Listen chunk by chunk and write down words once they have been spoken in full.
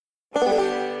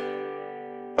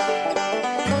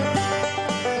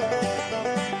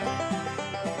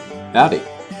Howdy.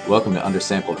 Welcome to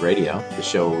Undersampled Radio, the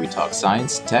show where we talk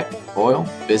science, tech, oil,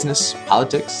 business,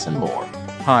 politics, and more.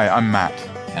 Hi, I'm Matt.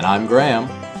 And I'm Graham.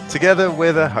 Together,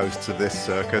 we're the hosts of this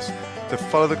circus. To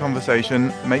follow the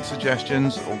conversation, make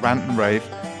suggestions, or rant and rave,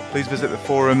 please visit the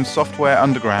forum Software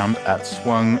Underground at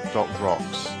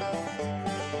swung.rocks.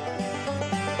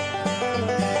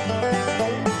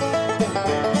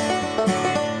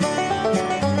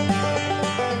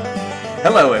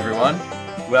 Hello, everyone.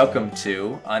 Welcome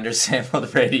to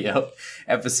Undersampled Radio,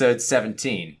 episode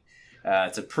 17.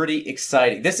 It's a pretty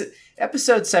exciting...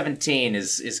 Episode 17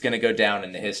 is going to go down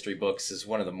in the history books as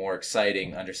one of the more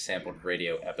exciting Undersampled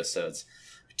Radio episodes.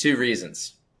 For two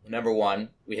reasons. Number one,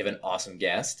 we have an awesome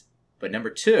guest. But number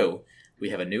two,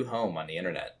 we have a new home on the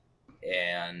internet.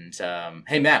 And,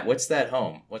 hey, Matt, what's that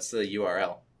home? What's the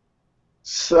URL?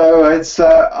 So it's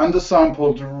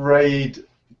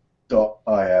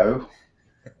undersampledraid.io.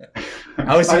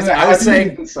 I was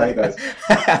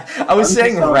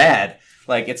saying rad.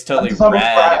 Like, it's totally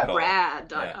radical.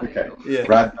 Rad.io. Okay, yeah.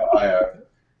 Rad.io.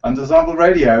 Undersampled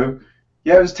Radio.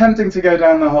 Yeah, it was tempting to go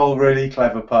down the whole really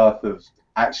clever path of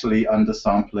actually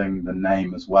undersampling the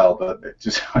name as well, but it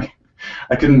just I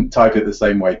couldn't type it the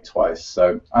same way twice.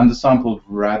 So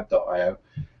undersampledrad.io.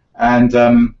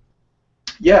 And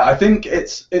yeah, I think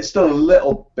it's still a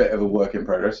little bit of a work in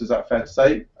progress. Is that fair to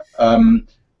say?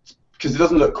 Because it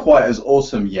doesn't look quite as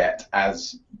awesome yet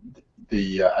as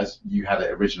as you had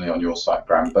it originally on your site,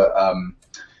 Graham. But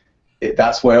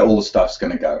that's where all the stuff's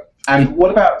going to go. And what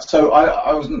about? So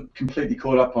I wasn't completely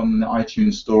caught up on the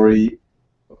iTunes story.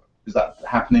 Is that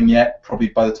happening yet? Probably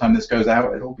by the time this goes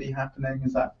out, it'll be happening.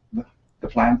 Is that the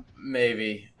plan?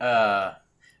 Maybe.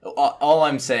 All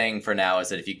I'm saying for now is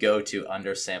that if you go to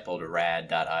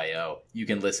undersampledrad.io, you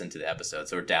can listen to the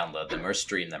episodes or download them or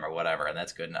stream them or whatever, and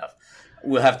that's good enough.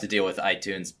 We'll have to deal with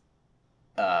iTunes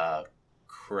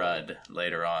crud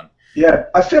later on. Yeah,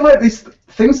 I feel like these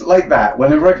things like that,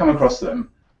 whenever I come across them,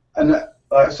 and I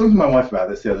was talking to my wife about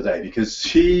this the other day because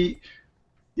she's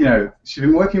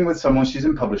been working with someone, she's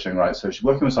in publishing, right? So she's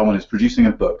working with someone who's producing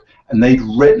a book, and they'd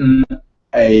written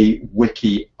a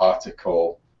wiki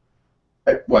article.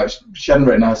 Well, she hadn't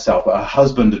written it herself, but her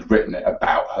husband had written it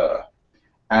about her.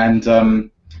 And,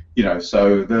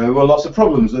 so there were lots of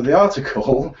problems with the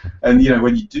article. And,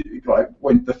 when you do, like,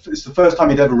 it's the first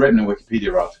time he'd ever written a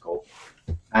Wikipedia article.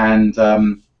 And,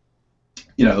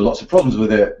 there are lots of problems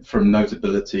with it, from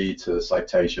notability to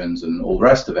citations and all the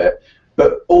rest of it,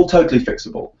 but all totally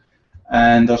fixable.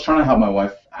 And I was trying to help my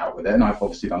wife out with it, and I've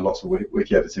obviously done lots of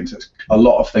wiki editing, so it's a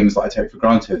lot of things that I take for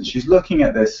granted. And she's looking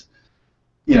at this,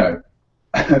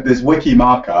 this wiki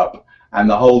markup and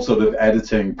the whole sort of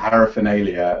editing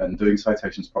paraphernalia and doing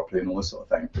citations properly and all this sort of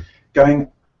thing,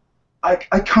 going, I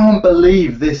can't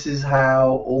believe this is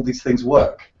how all these things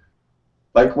work.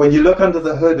 Like, when you look under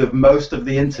the hood of most of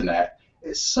the internet,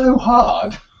 it's so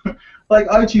hard. Like,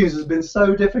 iTunes has been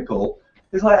so difficult.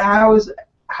 It's like, how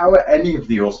are any of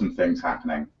the awesome things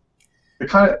happening?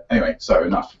 Anyway, so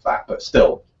enough of that, but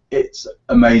still, it's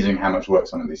amazing how much work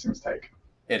some of these things take.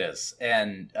 It is,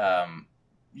 and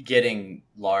getting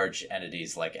large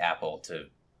entities like Apple to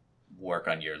work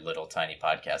on your little tiny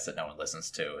podcast that no one listens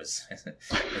to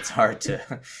it's hard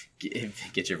to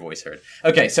get your voice heard.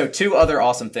 Okay, so two other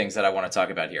awesome things that I want to talk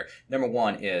about here. Number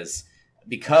one is,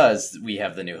 because we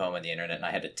have the new home on the internet and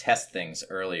I had to test things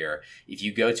earlier, if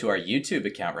you go to our YouTube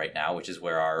account right now, which is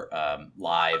where our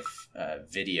live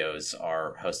videos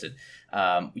are hosted,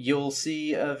 you'll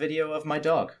see a video of my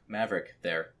dog, Maverick,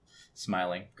 there,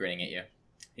 smiling, grinning at you.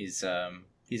 He's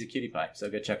a cutie pie, so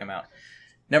go check him out.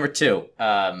 Number two,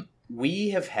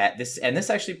 we have had this, and this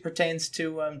actually pertains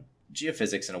to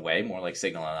geophysics in a way, more like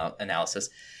signal analysis.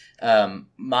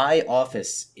 My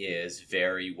office is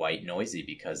very white noisy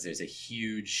because there's a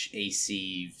huge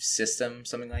AC system,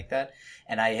 something like that.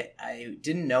 And I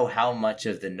didn't know how much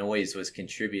of the noise was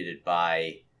contributed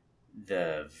by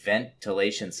the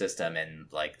ventilation system and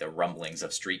like the rumblings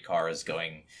of streetcars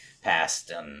going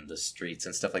past on the streets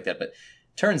and stuff like that. But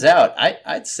turns out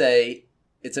I'd say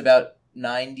it's about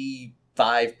 95%,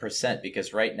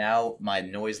 because right now my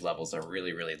noise levels are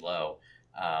really, really low.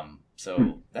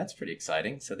 So that's pretty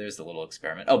exciting. So there's the little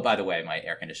experiment. Oh, by the way, my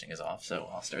air conditioning is off, so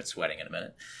I'll start sweating in a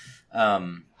minute.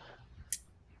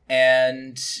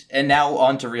 And now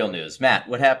on to real news. Matt,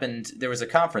 what happened? There was a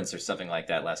conference or something like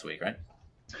that last week, right?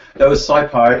 There was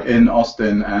SciPy in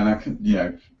Austin, and I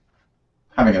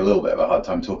having a little bit of a hard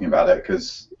time talking about it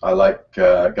because I like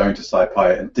going to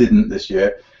SciPy and didn't this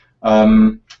year.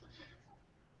 And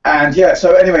yeah,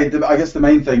 so anyway, I guess the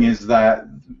main thing is that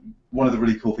one of the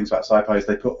really cool things about SciPy is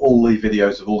they put all the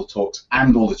videos of all the talks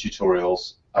and all the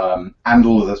tutorials and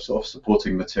all of the sort of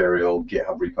supporting material,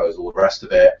 GitHub repos, all the rest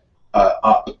of it,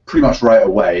 up pretty much right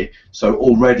away. So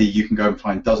already you can go and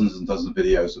find dozens and dozens of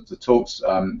videos of the talks,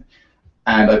 and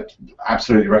I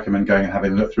absolutely recommend going and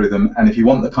having a look through them. And if you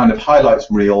want the kind of highlights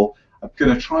reel, I'm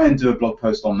going to try and do a blog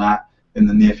post on that in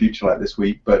the near future, like this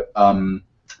week. But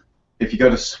if you go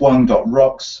to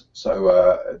swung.rocks,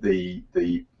 so the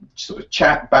sort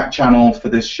of back channel for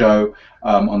this show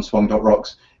on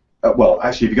swung.rocks, well,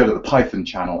 actually, if you go to the Python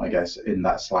channel, I guess, in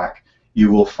that Slack,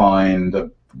 you will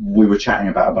find we were chatting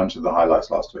about a bunch of the highlights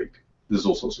last week. There's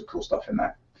all sorts of cool stuff in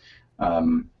there.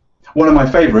 One of my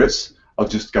favorites, I'll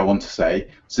just go on to say,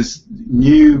 is this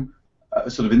new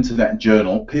sort of internet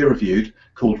journal, peer-reviewed,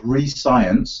 called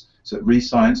Rescience. So at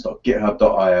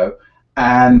rescience.github.io.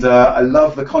 And I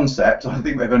love the concept. I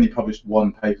think they've only published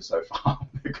one paper so far.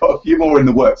 They've got a few more in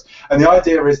the works. And the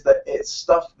idea is that it's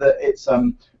stuff that it's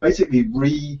basically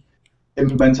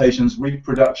re-implementations,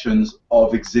 reproductions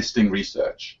of existing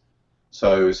research.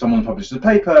 So someone publishes a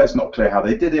paper, it's not clear how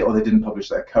they did it, or they didn't publish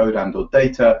their code and or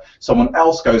data. Someone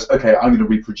else goes, okay, I'm going to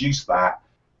reproduce that.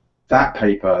 That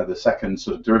paper, the second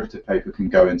sort of derivative paper, can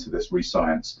go into this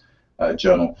Rescience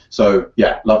journal. So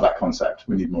yeah, love that concept.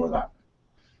 We need more of that.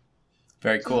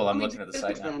 Very cool. I'm looking at the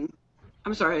site now. Then.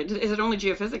 I'm sorry. Is it only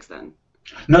geophysics then?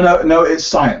 No. It's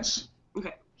science.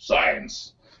 Okay.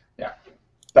 Science. Yeah.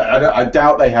 But I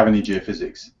doubt they have any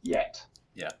geophysics yet.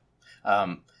 Yeah.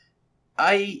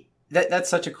 That's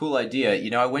such a cool idea.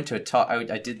 You know, I went to a talk.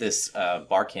 I did this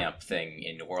bar camp thing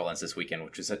in New Orleans this weekend,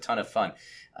 which was a ton of fun.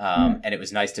 And it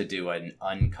was nice to do an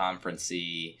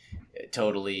unconferencey,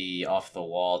 totally off the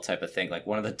wall type of thing. Like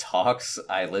one of the talks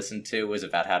I listened to was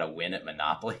about how to win at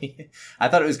Monopoly. I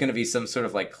thought it was going to be some sort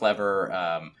of like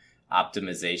clever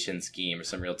optimization scheme or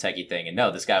some real techie thing. And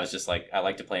no, this guy was just like, I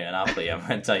like to play Monopoly. I'm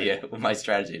going to tell you my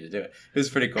strategy to do it. It was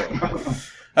pretty cool.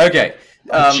 Okay.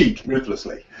 Cheat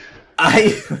ruthlessly.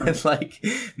 I would like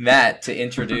Matt to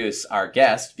introduce our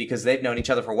guest because they've known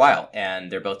each other for a while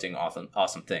and they're both doing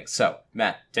awesome things. So,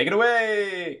 Matt, take it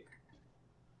away.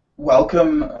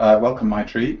 Welcome,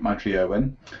 Maitri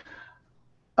Owen.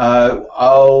 I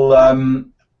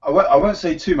won't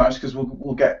say too much because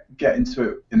we'll get into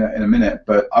it in a minute.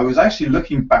 But I was actually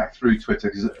looking back through Twitter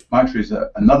because Maitri is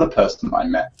another person that I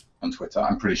met on Twitter.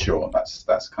 I'm pretty sure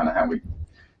that's kind of how we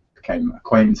became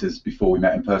acquaintances before we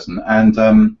met in person.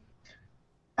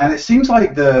 And it seems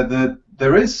like there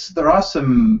are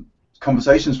some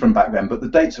conversations from back then, but the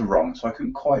dates are wrong, so I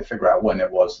couldn't quite figure out when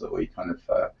it was that we kind of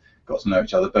got to know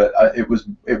each other. But it was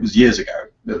years ago,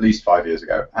 at least 5 years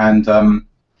ago, and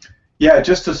yeah,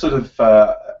 just a sort of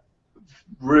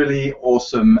really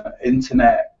awesome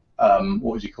internet. What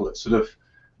would you call it? Sort of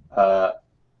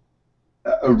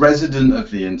a resident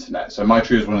of the internet. So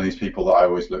Maitri is one of these people that I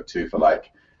always look to for like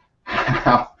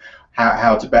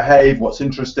how to behave, what's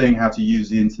interesting, how to use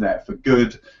the internet for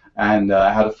good, and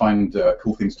how to find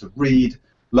cool things to read.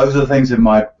 Loads of things in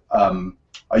my,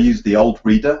 I use the old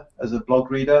Reader as a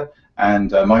blog reader,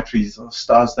 and Maitri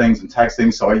stars things and tags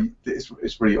things, so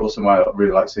it's really awesome. I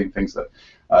really like seeing things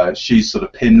that she's sort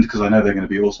of pinned because I know they're going to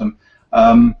be awesome.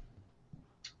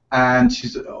 And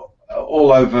she's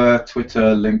all over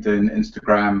Twitter, LinkedIn,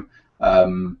 Instagram,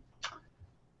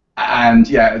 and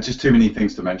yeah, just too many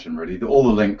things to mention, really. All the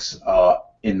links are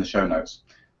in the show notes.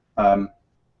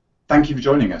 Thank you for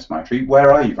joining us, Maitri.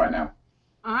 Where are you right now?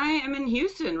 I am in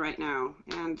Houston right now,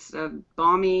 and it's a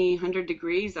balmy 100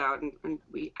 degrees out, and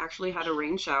we actually had a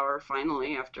rain shower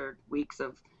finally after weeks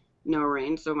of no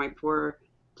rain, so my poor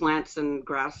plants and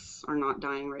grass are not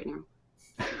dying right now.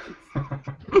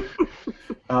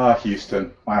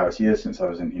 Houston. Wow, it's years since I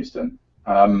was in Houston.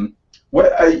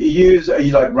 What are you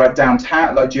like right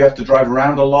downtown? Like, do you have to drive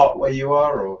around a lot where you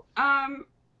are, or?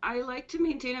 I like to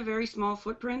maintain a very small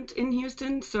footprint in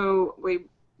Houston, so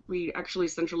we actually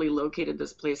centrally located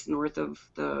this place north of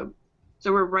so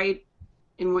we're right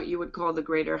in what you would call the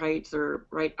Greater Heights, or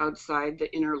right outside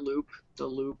the inner loop, the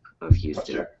loop of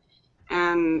Houston. Gotcha.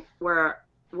 And where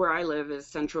I live is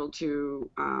central to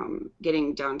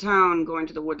getting downtown, going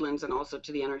to the Woodlands, and also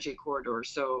to the energy corridor.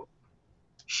 So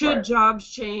should jobs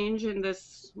change in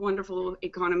this wonderful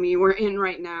economy we're in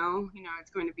right now, it's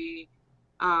going to be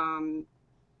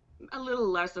a little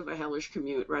less of a hellish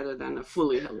commute rather than a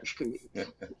fully hellish commute.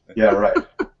 Yeah, right.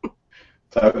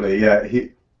 Totally.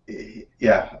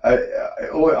 Yeah. I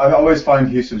always find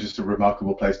Houston just a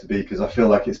remarkable place to be because I feel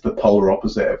like it's the polar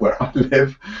opposite of where I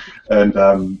live,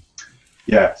 and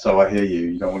yeah. So I hear you.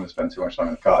 You don't want to spend too much time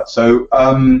in the car. So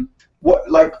what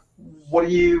are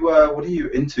you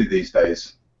into these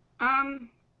days?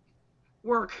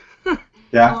 Work.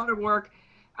 Yeah. A lot of work.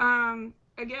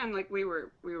 Again, like we were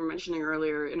mentioning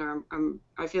earlier, you know,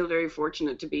 I feel very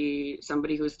fortunate to be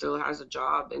somebody who still has a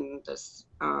job in this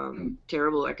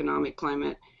terrible economic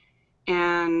climate,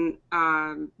 and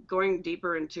going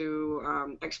deeper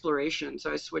into exploration.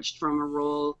 So I switched from a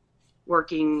role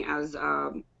working as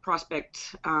a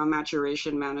prospect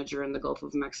maturation manager in the Gulf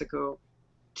of Mexico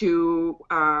to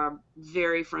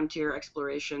very frontier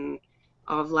exploration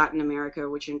of Latin America,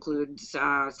 which includes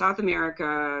South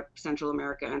America, Central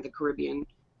America, and the Caribbean.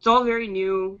 It's all very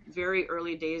new, very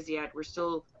early days yet. We're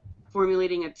still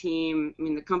formulating a team. I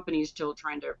mean, the company's still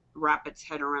trying to wrap its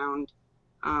head around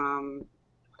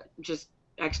just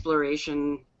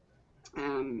exploration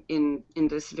in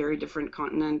this very different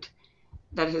continent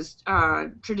that has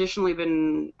traditionally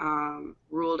been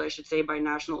ruled, I should say, by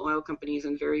national oil companies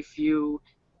and very few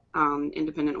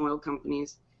independent oil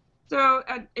companies. So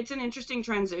it's an interesting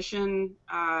transition.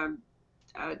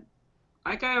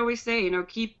 Like I always say, you know,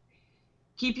 keep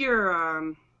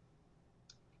your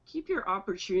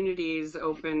opportunities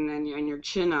open and your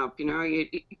chin up. You know,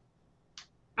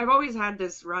 I've always had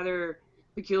this rather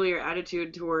peculiar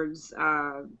attitude towards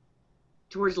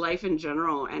life in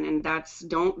general, and that's,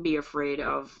 don't be afraid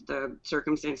of the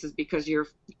circumstances, because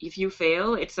if you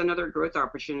fail, it's another growth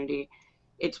opportunity.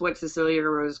 It's what Cecilia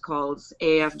Rose calls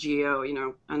AFGO, you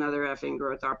know, another effing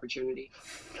growth opportunity.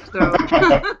 So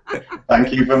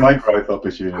thank you for my growth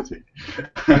opportunity.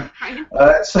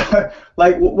 So,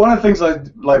 like, one of the things I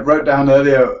wrote down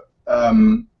earlier,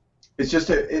 it's just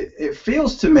it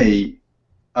feels to me.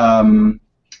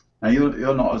 Now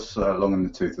you're not as long in the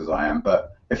tooth as I am,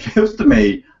 but it feels to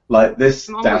me like this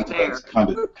downturn is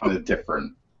kind of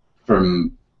different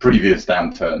from previous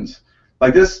downturns.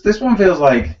 Like this one feels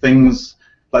like things,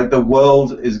 like the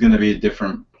world is going to be a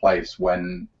different place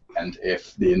when and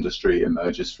if the industry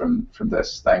emerges from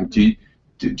this thing. Do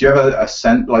you have a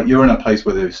sense, like you're in a place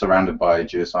where they're surrounded by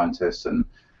geoscientists and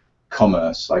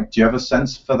commerce, like do you have a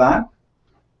sense for that?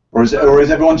 Or is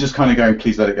everyone just kind of going,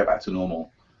 please let it get back to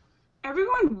normal?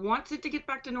 Everyone wants it to get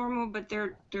back to normal, but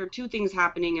there are two things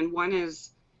happening, and one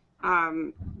is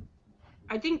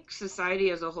I think society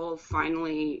as a whole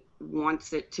finally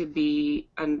wants it to be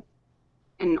an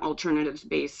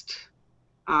alternatives-based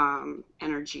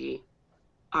energy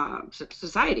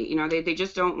society. You know, they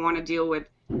just don't want to deal with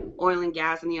oil and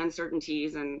gas and the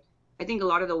uncertainties, and I think a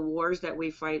lot of the wars that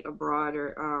we fight abroad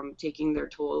are taking their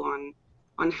toll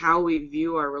on how we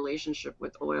view our relationship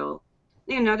with oil.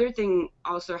 Another thing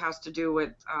also has to do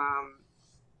with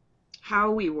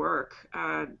how we work.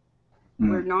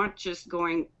 We're not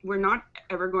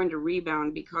ever going to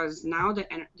rebound, because now the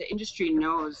industry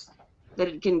knows that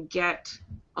it can get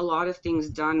a lot of things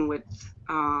done with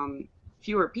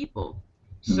fewer people.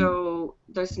 So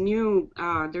this new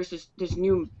this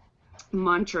new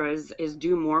mantra is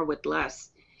do more with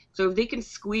less. So if they can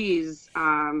squeeze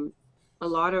a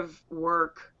lot of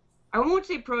work, I won't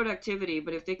say productivity,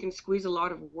 but if they can squeeze a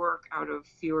lot of work out of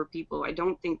fewer people, I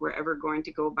don't think we're ever going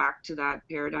to go back to that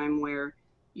paradigm where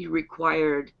you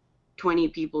required 20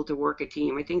 people to work a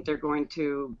team. I think they're going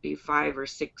to be 5 or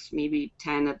 6, maybe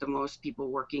 10 at the most people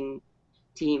working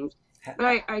teams. But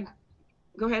I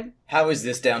go ahead. How is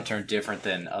this downturn different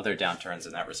than other downturns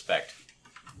in that respect?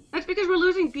 That's because we're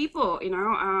losing people, you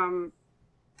know.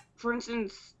 For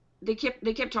instance, they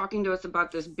kept talking to us about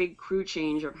this big crew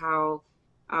change of how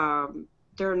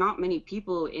there are not many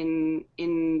people in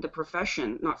the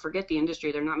profession, not forget the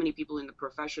industry, there are not many people in the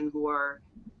profession who are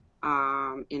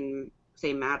in,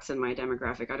 say, Matt's and my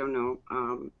demographic. I don't know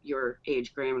your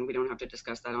age, Graham, and we don't have to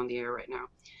discuss that on the air right now.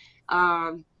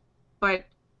 But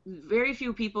very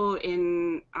few people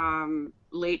in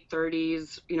late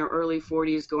 30s, you know, early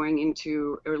 40s going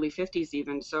into early 50s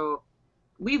even. So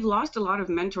we've lost a lot of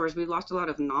mentors. We've lost a lot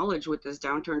of knowledge with this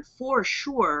downturn, for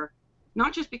sure.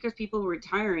 Not just because people were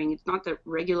retiring. It's not the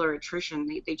regular attrition.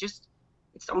 They just,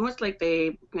 it's almost like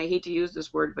they, and I hate to use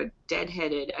this word, but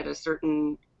deadheaded at a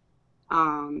certain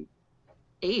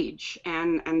age,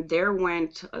 and there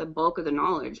went the bulk of the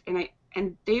knowledge.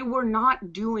 And they were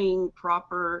not doing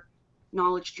proper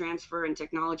knowledge transfer and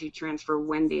technology transfer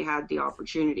when they had the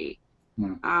opportunity.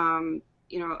 You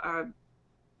know,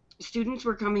 students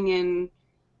were coming in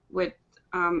with,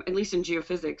 at least in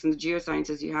geophysics and the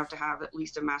geosciences, you have to have at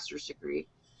least a master's degree.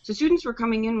 So students were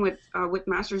coming in with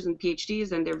masters and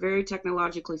PhDs, and they're very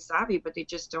technologically savvy, but they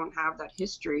just don't have that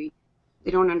history.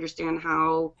 They don't understand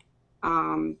how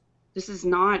this is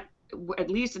not, at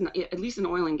least in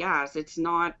oil and gas, it's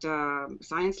not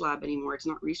science lab anymore. It's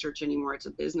not research anymore. It's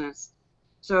a business.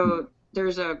 So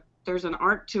there's an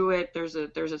art to it. There's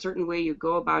a certain way you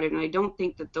go about it, and I don't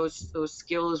think that those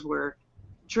skills were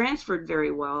transferred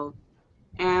very well.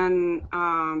 and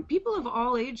people of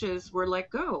all ages were let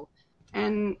go,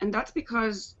 and that's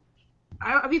because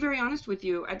I'll be very honest with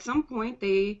you. At some point,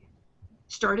 they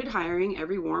started hiring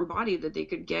every warm body that they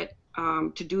could get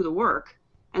to do the work,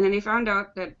 and then they found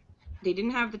out that they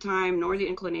didn't have the time nor the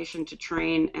inclination to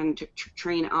train and to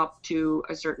train up to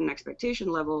a certain expectation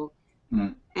level.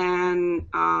 Mm.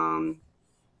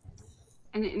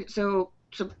 And so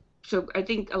I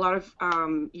think a lot of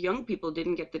young people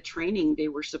didn't get the training they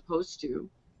were supposed to,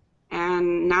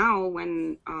 and now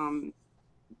when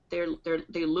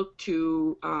they look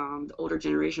to the older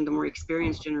generation, the more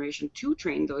experienced generation, to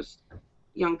train those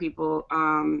young people.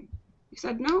 He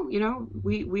said, no,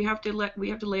 we have to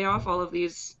lay off all of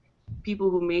these people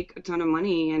who make a ton of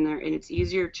money, and it's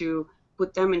easier to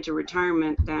put them into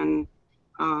retirement than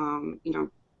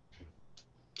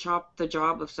chop the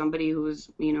job of somebody who's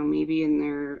maybe in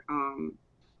their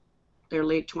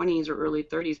late 20s or early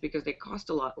 30s, because they cost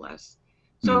a lot less.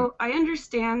 So I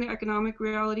understand the economic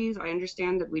realities. I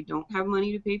understand that we don't have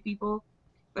money to pay people,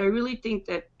 but I really think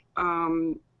that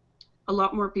a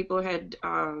lot more people had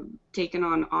taken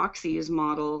on Oxy's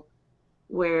model,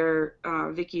 where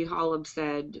Vicky Holub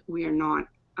said, we are not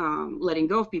letting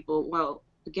go of people. Well,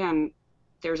 again,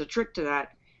 there's a trick to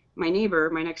that. My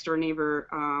next door neighbor,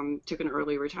 took an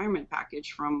early retirement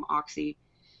package from Oxy,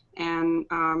 and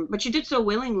but she did so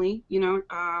willingly,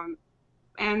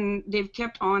 and they've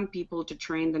kept on people to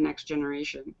train the next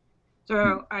generation.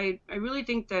 So I really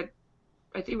think that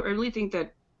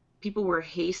people were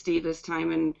hasty this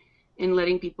time in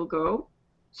letting people go.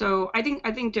 So I think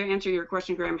to answer your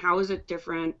question, Graham, how is it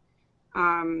different?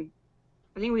 I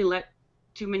think we let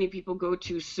too many people go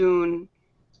too soon.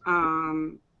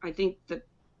 I think that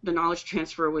the knowledge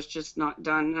transfer was just not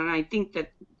done, and I think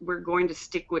that we're going to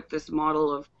stick with this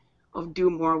model of do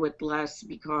more with less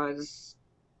because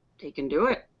they can do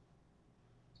it.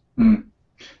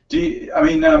 Do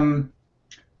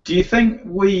you think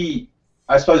we,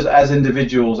 I suppose, as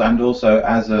individuals and also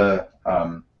as a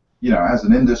as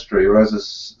an industry or as a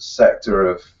sector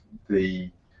of the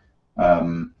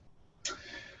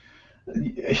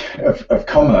of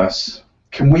commerce,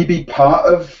 can we be part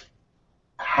of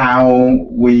how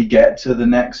we get to the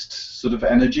next sort of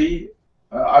energy?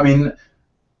 I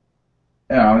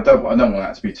don't want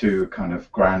that to be too kind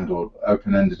of grand or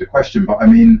open-ended a question, but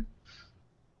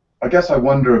I guess I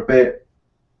wonder a bit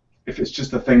if it's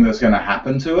just a thing that's going to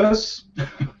happen to us,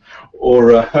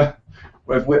 or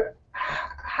if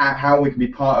how we can be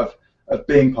part of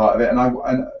being part of it. And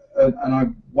I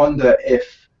wonder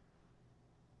if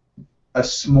a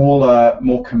smaller,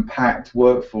 more compact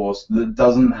workforce that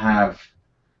doesn't have,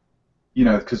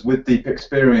 because with deep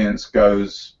experience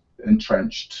goes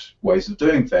entrenched ways of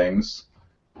doing things,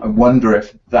 I wonder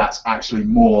if that's actually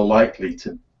more likely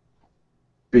to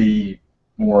be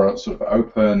more sort of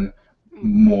open,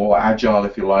 more agile,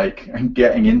 if you like, and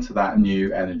getting into that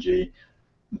new energy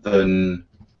than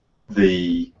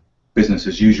the business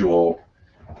as usual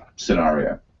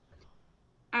scenario.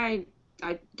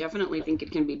 I definitely think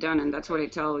it can be done, and that's what I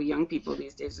tell young people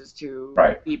these days, is to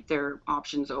keep their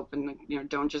options open.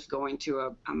 Don't just go into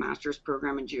a master's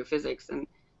program in geophysics and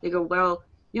they go, well,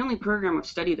 the only program of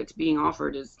study that's being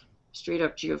offered is straight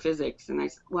up geophysics. And I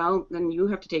said, well, then you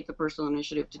have to take the personal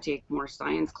initiative to take more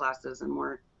science classes and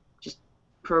more just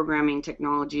programming,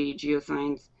 technology,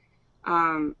 geoscience.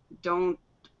 Don't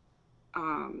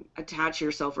attach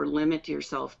yourself or limit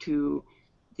yourself to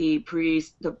the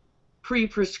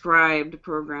pre-prescribed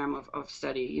program of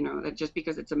study. That just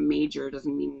because it's a major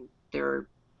doesn't mean there are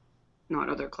not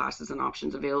other classes and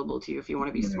options available to you if you want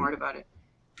to be smart about it.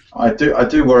 I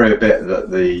do worry a bit that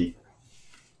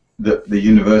the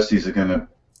universities are going to,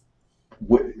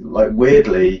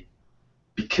 weirdly,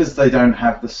 because they don't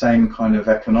have the same kind of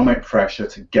economic pressure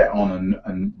to get on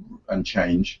and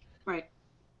change. Right.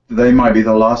 They might be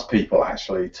the last people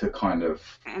actually to kind of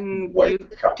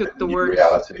wake up to the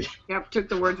reality. Yep, took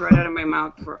the words right out of my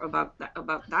mouth about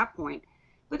that point.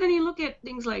 But then you look at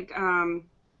things like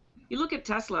you look at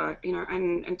Tesla,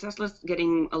 and Tesla's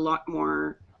getting a lot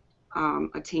more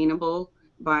attainable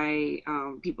by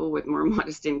people with more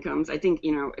modest incomes. I think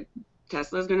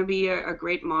Tesla's going to be a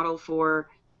great model for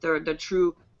the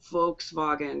true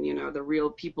Volkswagen, the real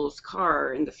people's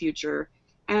car in the future.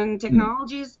 And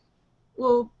technologies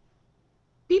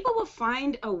people will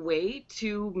find a way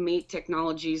to make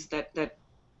technologies that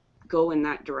go in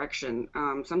that direction.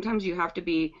 Sometimes you have to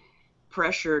be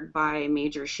pressured by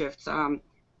major shifts.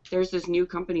 There's this new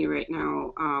company right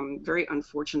now, very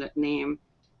unfortunate name,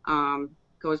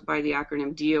 goes by the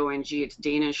acronym DONG. It's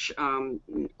Danish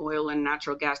oil and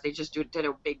natural gas. They just did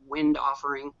a big wind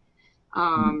offering.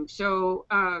 So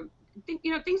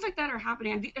things like that are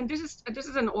happening. And this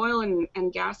is an oil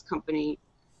and gas company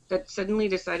that suddenly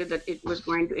decided that it was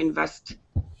going to invest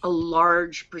a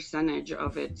large percentage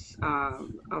of its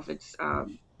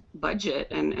budget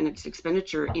and its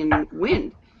expenditure in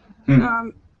wind.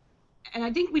 And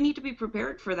I think we need to be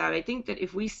prepared for that. I think that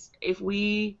if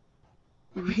we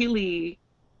really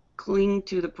cling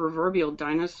to the proverbial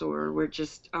dinosaur, we're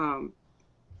just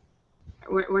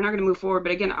we're not going to move forward.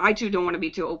 But again, I too don't want to be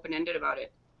too open-ended about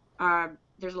it.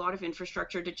 There's a lot of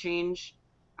infrastructure to change.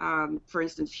 For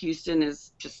instance, Houston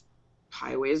is just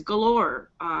highways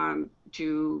galore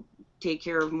to take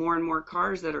care of more and more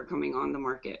cars that are coming on the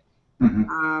market.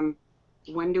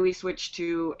 When do we switch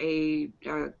to a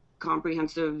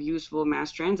comprehensive, useful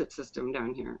mass transit system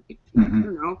down here? I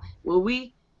don't know. Will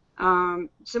we?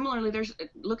 Similarly,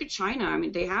 look at China. I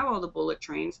mean, they have all the bullet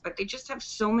trains, but they just have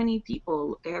so many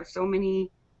people. They have so many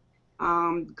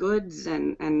goods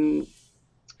and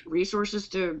resources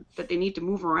that they need to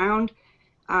move around.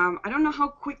 I don't know how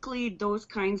quickly those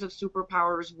kinds of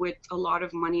superpowers with a lot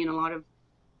of money and a lot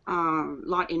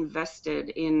invested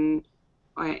in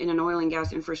an oil and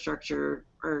gas infrastructure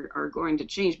are going to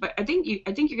change. But I think you're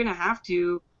going to have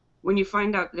to, when you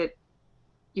find out that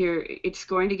it's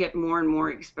going to get more and more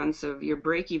expensive, your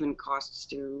break-even costs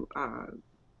to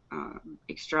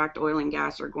extract oil and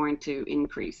gas are going to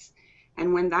increase.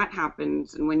 And when that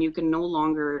happens, and when you can no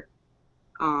longer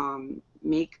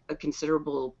make a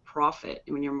considerable profit,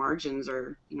 and when your margins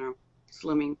are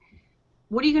slimming,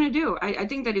 what are you going to do? I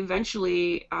think that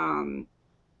eventually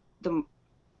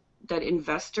that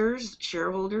investors,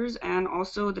 shareholders, and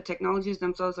also the technologies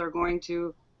themselves are going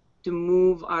to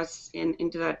move us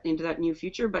into that new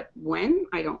future. But when,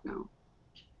 I don't know.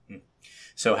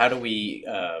 So how do we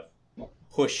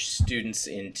push students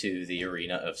into the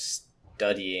arena of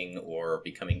studying or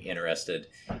becoming interested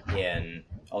in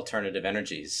alternative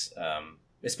energies,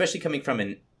 especially coming from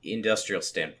an industrial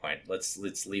standpoint? Let's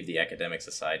leave the academics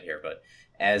aside here, but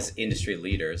as industry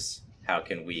leaders, how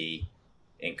can we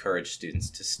encourage students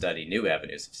to study new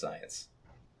avenues of science?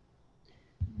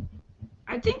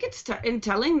 I think it's in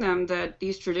telling them that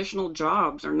these traditional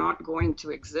jobs are not going to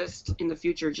exist in the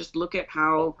future. Just look at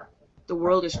how the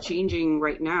world is changing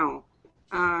right now.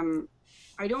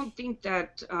 I don't think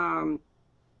that, I'm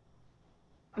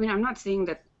not saying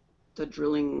that the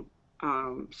drilling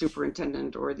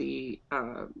superintendent or the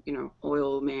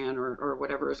oil man or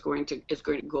whatever is going to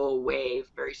go away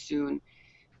very soon.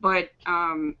 But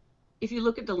if you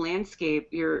look at the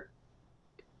landscape,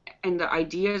 and the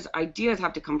ideas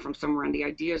have to come from somewhere, and the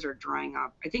ideas are drying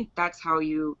up. I think that's how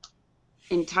you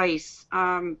entice.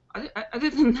 Other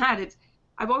than that,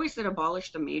 I've always said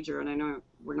abolish the major, and I know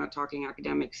we're not talking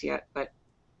academics yet, but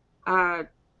I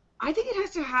think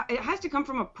it has to come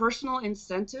from a personal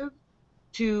incentive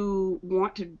to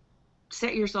want to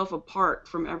set yourself apart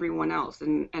from everyone else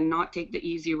and not take the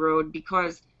easy road,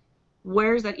 because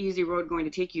where's that easy road going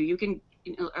to take you? You can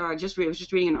I was just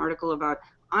reading an article about,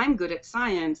 I'm good at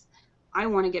science, I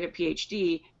want to get a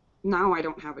PhD, now I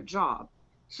don't have a job.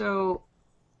 So,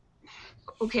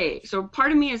 okay, so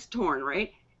part of me is torn,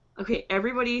 right? Okay,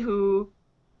 everybody who,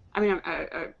 I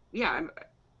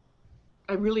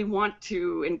really want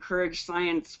to encourage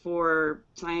science for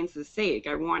science's sake.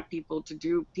 I want people to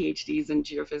do PhDs in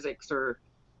geophysics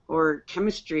or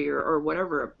chemistry or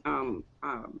whatever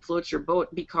floats your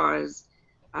boat, because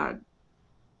that's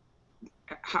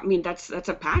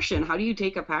a passion. How do you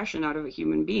take a passion out of a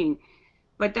human being?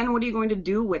 But then what are you going to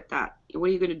do with that? What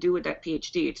are you going to do with that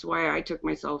PhD? It's why I took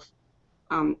myself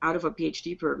out of a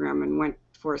PhD program and went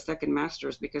for a second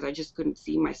master's, because I just couldn't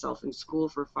see myself in school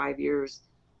for 5 years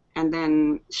and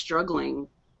then struggling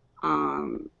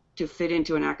to fit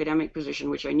into an academic position,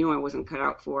 which I knew I wasn't cut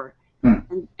out for.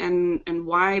 And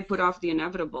why put off the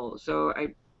inevitable? So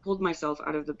I pulled myself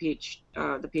out of the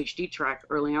PhD track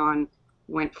early on,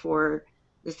 went for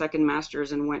the second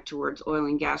master's and went towards oil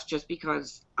and gas, just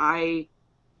because I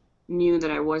knew that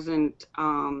I really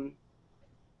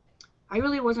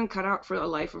wasn't cut out for a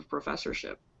life of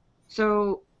professorship.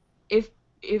 So if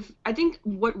I think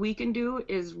what we can do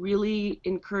is really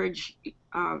encourage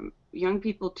young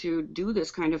people to do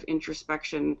this kind of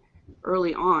introspection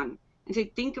early on and say,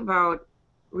 think about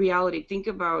reality, think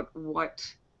about what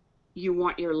you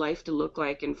want your life to look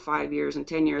like in 5 years and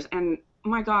 10 years. And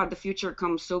my God, the future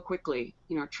comes so quickly.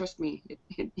 Trust me,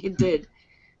 it did.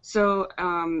 So,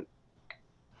 and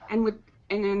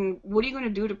then what are you going to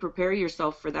do to prepare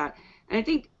yourself for that? And I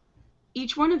think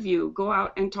each one of you go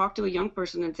out and talk to a young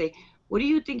person and say, what do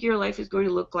you think your life is going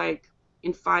to look like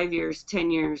in 5 years,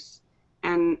 10 years?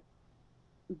 And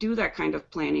do that kind of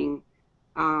planning.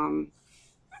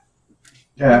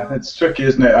 Yeah, it's tricky,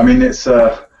 isn't it? I mean, it's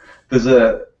there's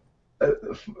a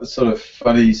sort of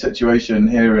funny situation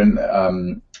here in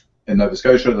Nova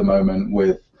Scotia at the moment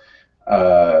with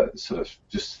sort of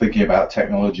just thinking about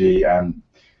technology and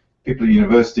people at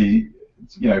university,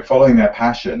 following their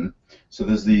passion. So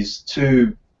there's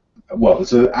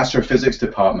there's an astrophysics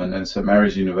department in St.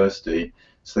 Mary's University.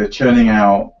 So they're churning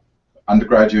out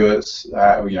undergraduates,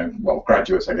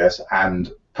 graduates, I guess,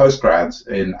 and postgrads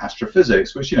in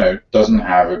astrophysics, which doesn't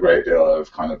have a great deal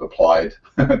of kind of applied.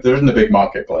 There isn't a big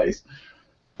marketplace,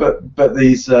 but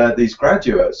these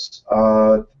graduates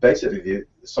are basically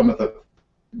some of the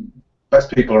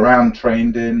best people around,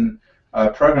 trained in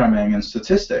programming and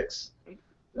statistics,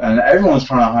 and everyone's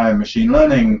trying to hire machine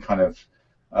learning kind of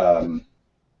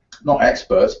not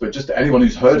experts, but just anyone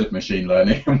who's heard of machine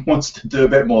learning and wants to do a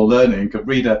bit more learning, can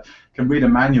read a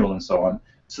manual and so on.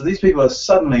 So these people are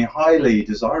suddenly highly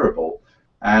desirable,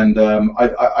 and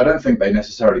I don't think they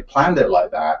necessarily planned it like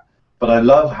that, but I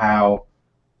love how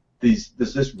there's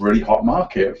this really hot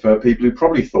market for people who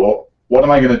probably thought, what am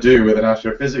I going to do with an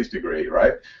astrophysics degree,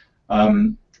 right?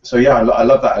 So yeah, I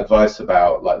love that advice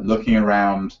about like looking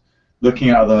around, looking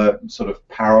at other sort of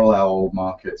parallel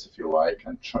markets, if you like,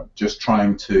 and just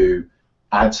trying to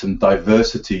add some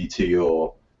diversity to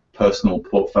your personal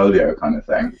portfolio kind of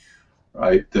thing,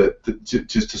 right?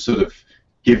 Just to sort of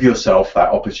give yourself that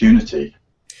opportunity,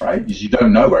 right? Because you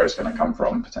don't know where it's going to come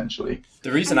from, potentially.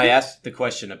 The reason I asked the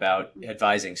question about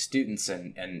advising students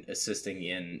and assisting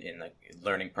in the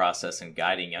learning process and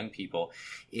guiding young people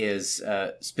is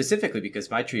specifically because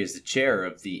Maitri is the chair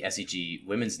of the SEG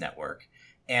Women's Network.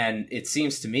 And it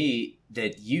seems to me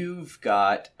that you've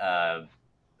got a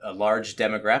large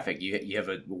demographic. You have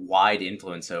a wide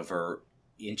influence over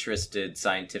interested,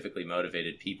 scientifically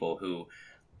motivated people who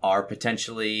are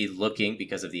potentially looking,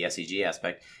 because of the SEG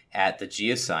aspect, at the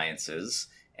geosciences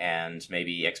and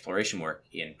maybe exploration work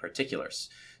in particulars.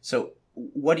 So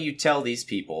what do you tell these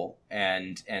people,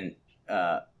 and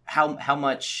how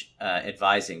much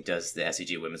advising does the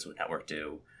SEG Women's Network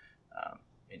do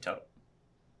in total?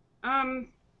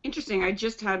 Interesting. I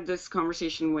just had this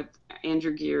conversation with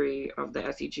Andrew Geary of the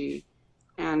SEG,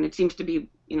 and it seems to be,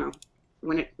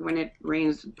 when it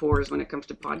rains, it pours when it comes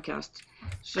to podcasts.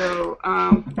 So,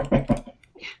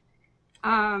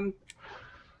 and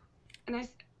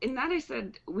I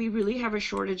said, we really have a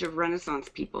shortage of Renaissance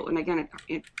people. And again,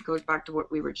 it goes back to what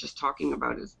we were just talking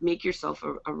about, is make yourself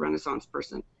a Renaissance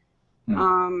person.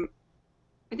 I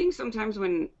think sometimes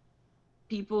when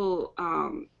people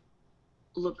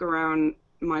look around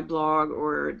my blog,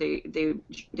 or they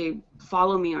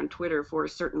follow me on Twitter for a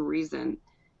certain reason,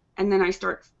 and then I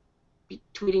start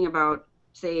tweeting about,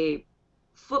 say,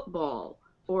 football,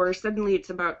 or suddenly it's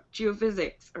about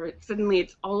geophysics, or suddenly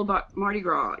it's all about Mardi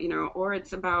Gras, or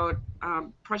it's about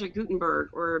Project Gutenberg,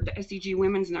 or the SEG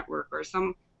Women's Network, or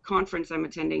some conference I'm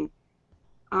attending,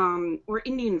 or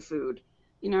Indian food,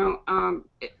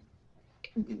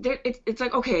 it's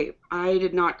like, okay, I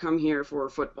did not come here for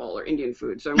football or Indian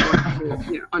food, so I'm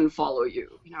going to unfollow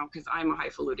you, because I'm a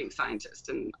highfalutin scientist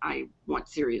and I want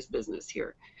serious business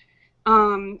here.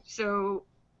 So,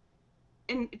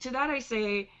 and to that I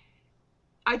say,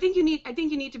 I think you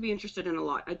need to be interested in a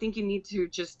lot. I think you need to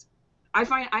just, I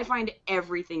find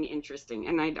everything interesting,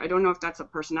 and I don't know if that's a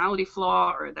personality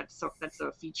flaw or that's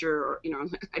a feature, or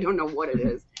I don't know what it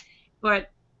is,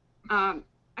 but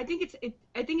I think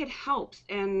it helps,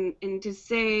 and to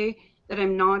say that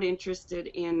I'm not interested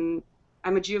in,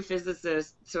 I'm a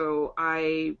geophysicist, so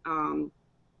I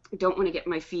don't want to get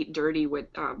my feet dirty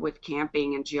with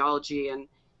camping and geology and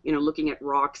looking at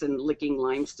rocks and licking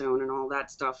limestone and all that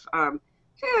stuff.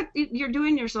 You're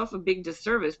doing yourself a big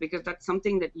disservice, because that's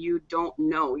something that you don't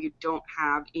know, you don't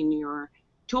have in your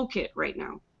toolkit right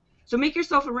now. So make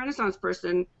yourself a Renaissance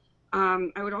person.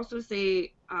 I would also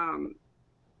say,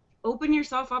 open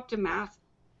yourself up to math.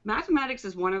 Mathematics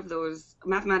is one of those,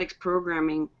 mathematics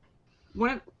programming,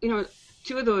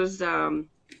 two of those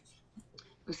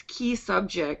key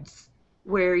subjects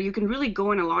where you can really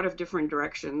go in a lot of different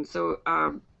directions. So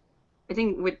I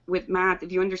think with math,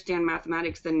 if you understand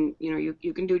mathematics, then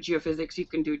you can do geophysics, you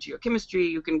can do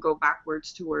geochemistry, you can go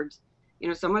backwards towards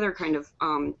some other kind of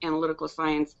analytical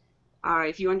science.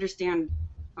 If you understand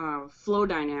flow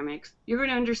dynamics, you're going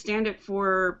to understand it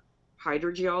for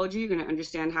hydrogeology, you're going to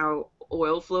understand how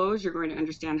oil flows, you're going to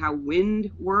understand how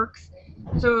wind works.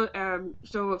 So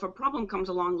if a problem comes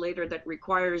along later that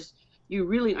requires you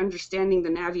really understanding the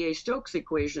Navier-Stokes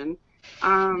equation,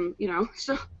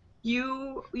 so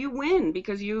you win,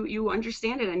 because you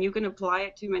understand it and you can apply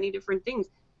it to many different things.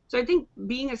 So I think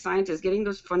being a scientist, getting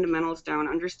those fundamentals down,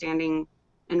 understanding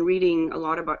and reading a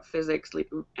lot about physics,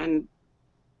 and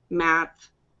math,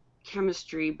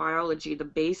 chemistry, biology, the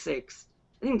basics.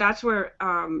 I think that's where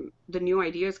the new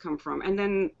ideas come from. And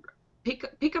then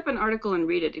pick up an article and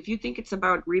read it. If you think it's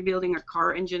about rebuilding a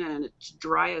car engine and it's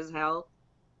dry as hell,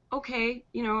 okay,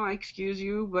 I excuse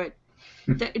you, but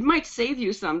it might save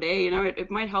you someday.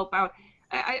 It might help out.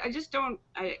 I just don't.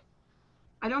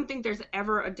 I don't think there's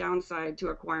ever a downside to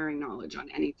acquiring knowledge on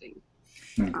anything.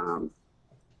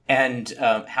 And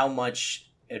how much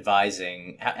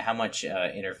advising, how much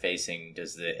interfacing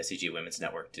does the SCG Women's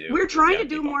Network do? We're trying to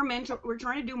do more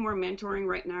mentoring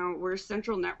right now. We're a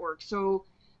central network. So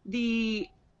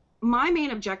my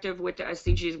main objective with the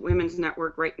SCG Women's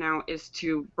Network right now is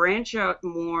to branch out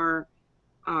more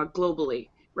globally.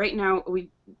 Right now,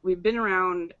 we've been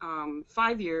around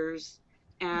 5 years,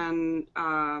 and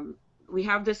we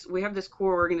have this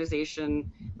core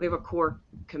organization. We have a core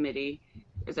committee,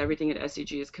 because everything at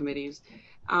SCG is committees,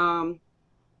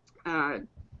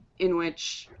 in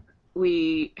which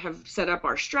we have set up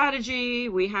our strategy.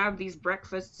 We have these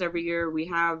breakfasts every year. We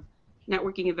have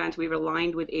networking events. We've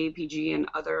aligned with AAPG and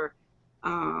other,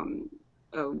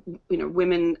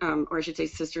 women, or I should say,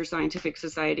 sister scientific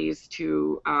societies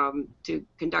to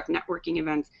conduct networking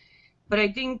events. But I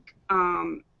think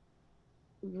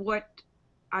what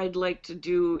I'd like to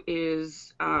do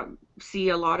is see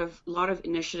a lot of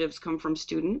initiatives come from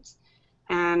students,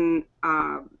 and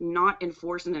not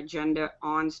enforce an agenda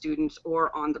on students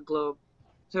or on the globe.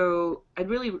 So I'd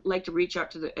really like to reach out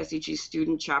to the SCG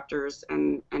student chapters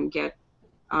and get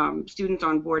students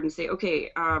on board and say,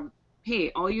 okay,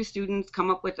 hey, all you students, come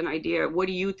up with an idea. What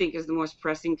do you think is the most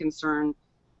pressing concern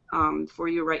for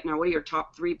you right now? What are your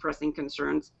top 3 pressing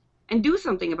concerns? And do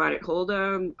something about it. Hold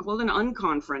an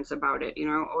unconference about it,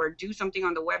 or do something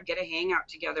on the web. Get a hangout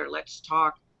together. Let's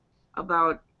talk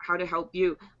about how to help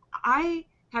you. I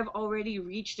have already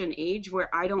reached an age where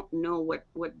I don't know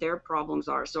what their problems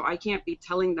are, so I can't be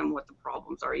telling them what the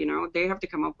problems are. They have to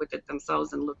come up with it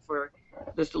themselves and look for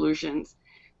the solutions.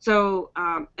 So,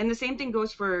 and the same thing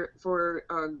goes for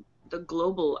the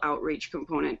global outreach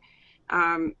component.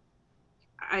 I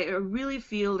really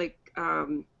feel like.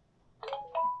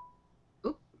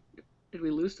 Did we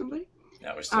lose somebody?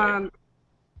 No, we're still here.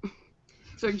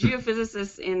 So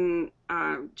geophysicists in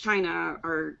China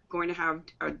are going to have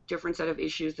a different set of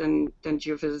issues than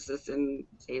geophysicists in,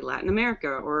 say, Latin America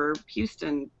or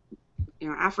Houston,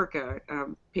 Africa,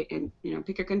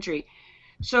 pick a country.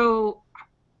 So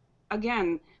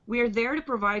again, we are there to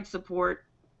provide support.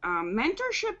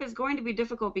 Mentorship is going to be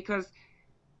difficult because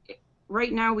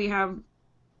right now we have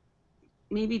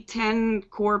maybe 10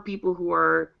 core people who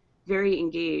are very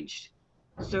engaged.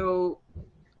 So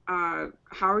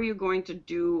how are you going to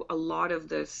do a lot of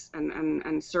this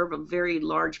and serve a very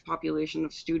large population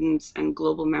of students and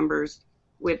global members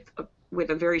with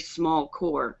a very small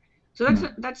core? So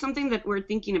that's something that we're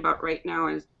thinking about right now.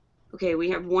 Is okay, we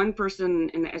have one person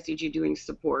in the SCG doing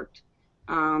support.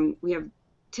 We have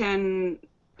 10,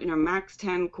 max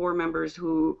 10 core members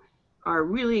who are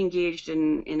really engaged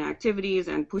in activities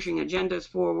and pushing agendas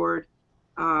forward,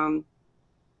 and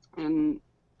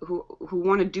who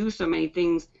want to do so many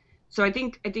things. So I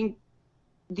think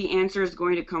the answer is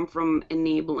going to come from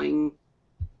enabling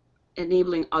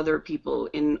other people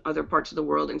in other parts of the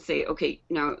world and say, okay,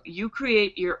 now you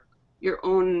create your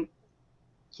own,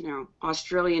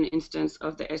 Australian instance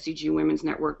of the SCG Women's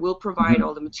Network. We'll provide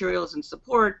all the materials and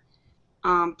support.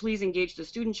 Please engage the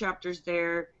student chapters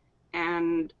there,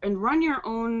 and run your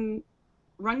own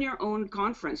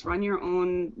conference, run your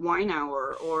own wine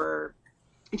hour, or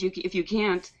if you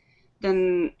can't,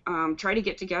 then try to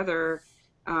get together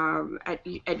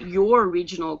at your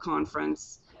regional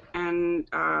conference and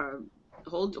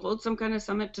hold some kind of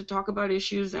summit to talk about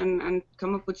issues and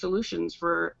come up with solutions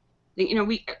for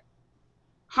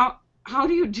how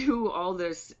do you do all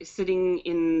this sitting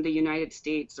in the United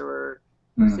States or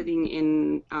sitting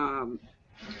in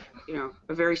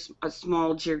a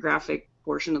small geographic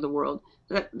portion of the world?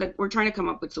 That we're trying to come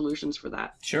up with solutions for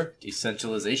that. Sure,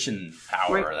 decentralization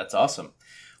power. Right. That's awesome.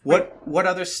 What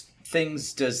other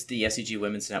things does the SCG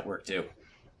Women's Network do?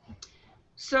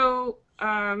 So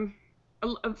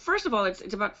first of all,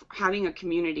 it's about having a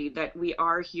community that we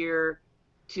are here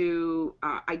to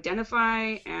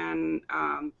identify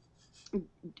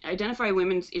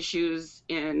women's issues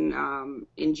in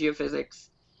geophysics,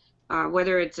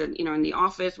 whether it's in the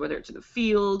office, whether it's in the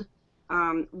field.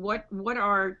 What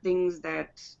are things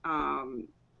that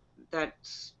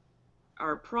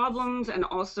are problems, and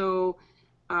also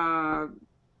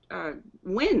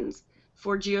wins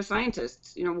for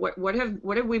geoscientists? What have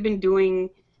we been doing?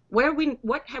 What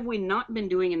have we not been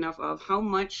doing enough of? How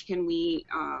much can we?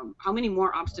 How many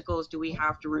more obstacles do we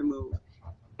have to remove?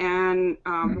 and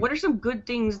what are some good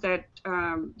things that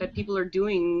that people are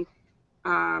doing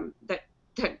that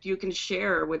you can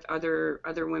share with other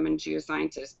women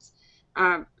geoscientists.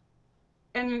 And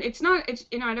it's not, it's,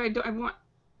 you know,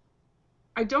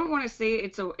 I don't want to say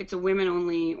it's a women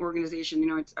only organization. You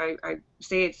know, I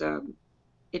say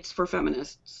it's for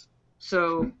feminists.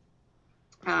 So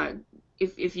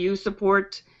if you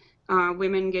support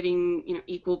women getting, you know,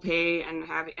 equal pay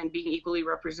and being equally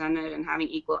represented and having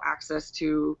equal access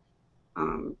to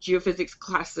geophysics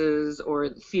classes or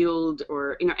the field,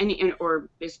 or, you know,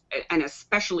 and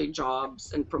especially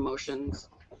jobs and promotions,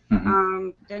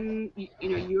 then you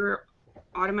know, you're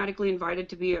automatically invited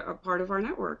to be a part of our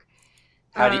network.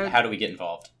 How do we get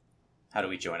involved? How do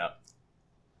we join up?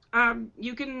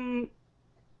 You can.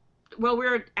 Well,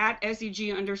 we're at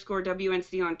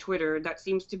SEG_WNC on Twitter. That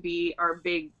seems to be our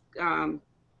big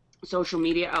social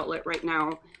media outlet right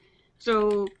now.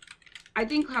 So I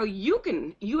think how you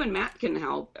and Matt can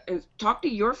help is talk to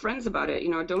your friends about it. You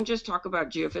know, don't just talk about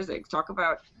geophysics. Talk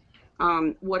about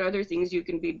what other things you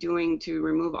can be doing to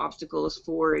remove obstacles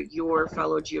for your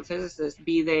fellow geophysicists,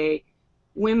 be they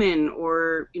women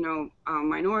or, you know,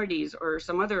 minorities or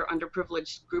some other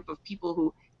underprivileged group of people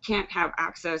who can't have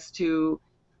access to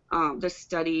the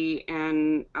study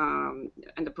and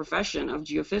the profession of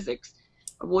geophysics.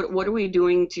 What are we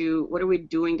doing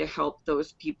to help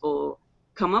those people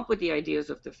come up with the ideas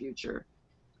of the future?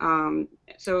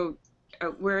 So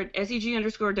we're at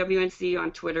SEG_WNC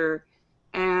on Twitter,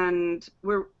 and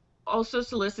we're also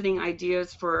soliciting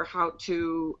ideas for how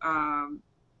to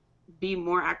be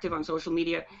more active on social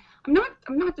media. I'm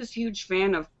not this huge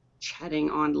fan of chatting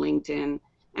on LinkedIn,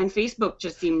 and Facebook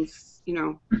just seems, you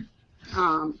know,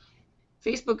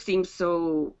 Facebook seems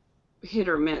so hit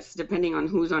or miss depending on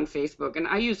who's on Facebook. And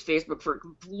I use Facebook for a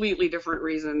completely different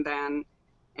reason than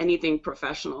anything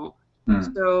professional.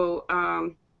 So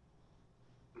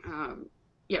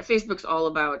yeah, Facebook's all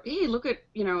about, hey, look at,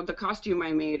 you know, the costume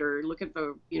I made, or look at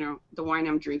the, you know, the wine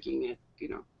I'm drinking. It, you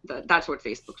know, that's what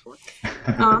Facebook's for.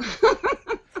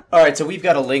 All right, so we've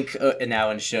got a link now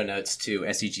in the show notes to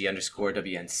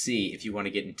SEG_WNC if you want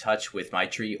to get in touch with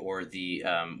Maitri or the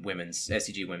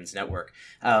SEG Women's Network.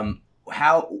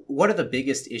 What are the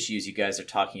biggest issues you guys are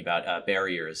talking about,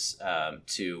 barriers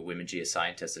to women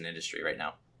geoscientists in industry right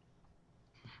now?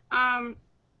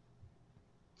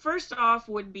 First off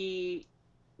would be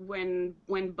when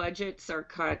budgets are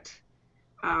cut,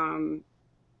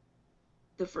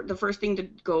 the first thing to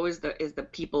go is the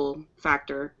people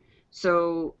factor.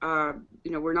 So,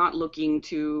 you know, we're not looking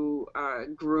to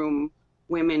groom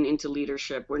women into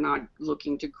leadership. We're not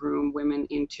looking to groom women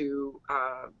into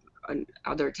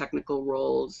other technical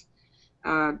roles.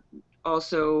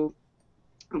 Also,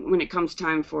 when it comes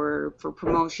time for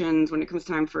promotions, when it comes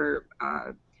time for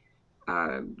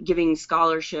giving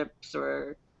scholarships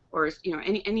or you know,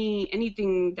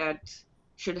 anything that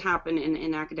should happen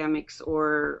in academics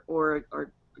or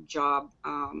job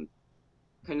kind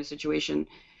of situation,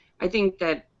 I think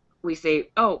that we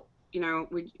say, oh, you know,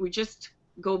 we just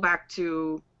go back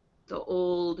to the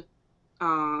old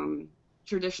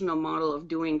traditional model of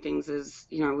doing things. Is,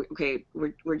 you know, okay,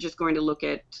 we're just going to look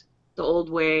at the old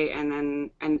way, and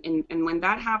then and when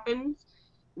that happens,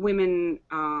 women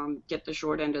get the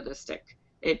short end of the stick.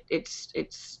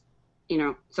 It's you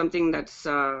know, something that's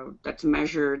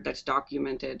measured, that's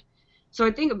documented. So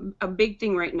I think a big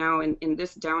thing right now in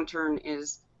this downturn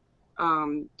is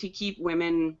to keep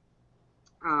women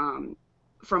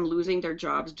from losing their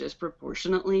jobs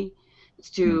disproportionately.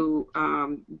 It's to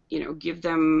you know, give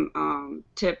them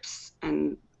tips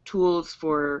and tools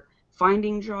for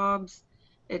finding jobs.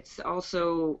 It's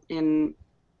also in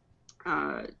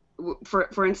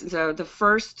for instance, the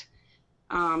first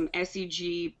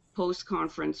SEG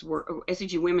post-conference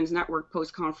SEG Women's Network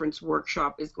post-conference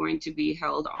workshop is going to be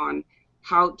held on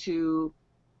how to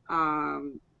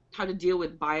deal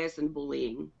with bias and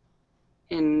bullying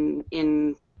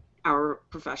in our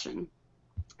profession,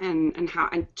 and how,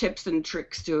 and tips and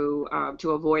tricks to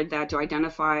avoid that, to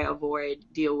identify, avoid,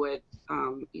 deal with,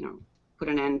 you know, put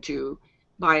an end to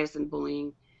bias and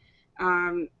bullying.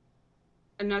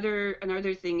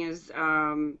 Another thing is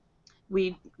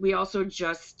we also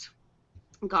just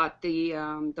got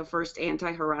the first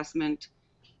anti-harassment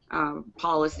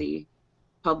policy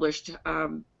published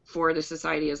for the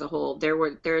society as a whole.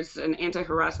 There's an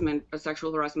a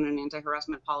sexual harassment and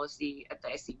anti-harassment policy at the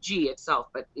SEG itself,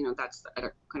 but you know, that's at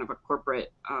a kind of a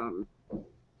corporate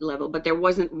level. But there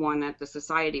wasn't one at the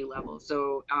society level.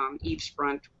 So Eve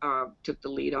Sprunt took the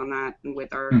lead on that, and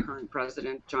with our current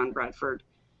president, John Bradford,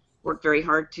 worked very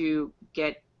hard to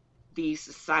get the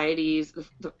society's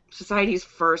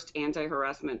first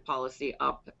anti-harassment policy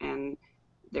up, and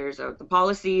there's the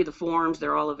policy, the forms,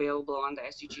 they're all available on the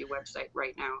SEG website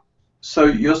right now. So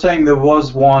you're saying there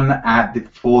was one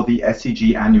for the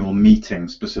SEG annual meeting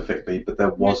specifically, but there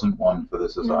wasn't one for the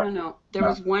society? No. There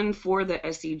was one for the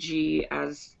SEG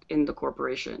as in the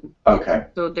corporation. Okay.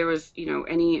 So there was,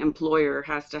 any employer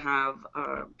has to have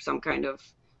some kind of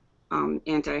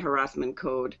anti-harassment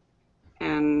code.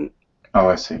 And oh,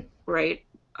 I see. Right.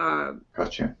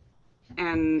 Gotcha.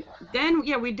 And then,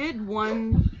 we did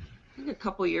one, I think a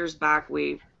couple years back,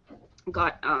 we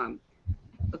got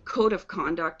a code of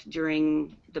conduct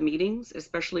during the meetings,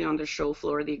 especially on the show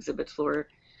floor, the exhibit floor.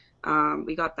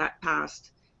 We got that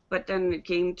passed, but then it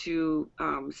came to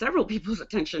several people's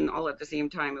attention all at the same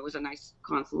time. It was a nice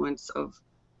confluence of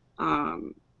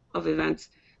events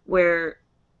where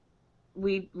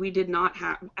we did not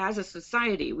have, as a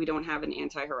society, we don't have an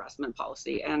anti-harassment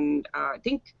policy. And I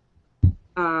think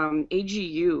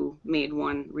AGU made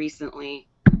one recently.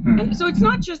 And so it's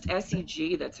not just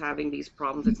SEG that's having these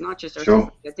problems. It's not just Sure.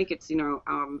 SEG. I think it's,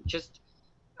 just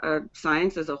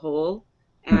science as a whole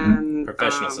and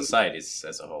professional societies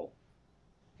as a whole.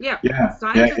 Yeah.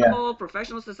 Science as a whole,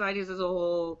 professional societies as a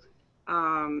whole,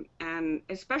 and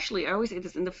especially, I always say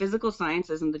this, in the physical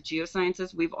sciences and the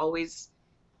geosciences, we've always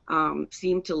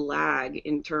seemed to lag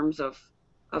in terms of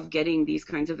getting these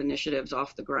kinds of initiatives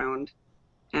off the ground.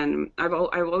 And I've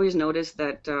always noticed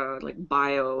that like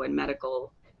bio and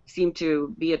medical seem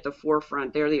to be at the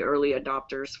forefront. They're the early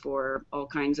adopters for all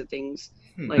kinds of things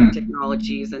like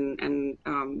technologies and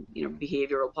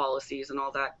behavioral policies and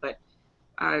all that. But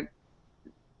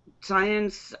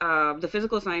science, the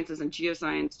physical sciences and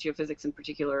geoscience, geophysics in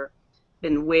particular,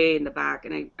 been way in the back.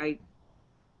 And I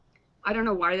don't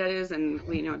know why that is, and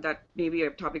that may be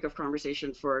a topic of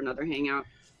conversation for another hangout.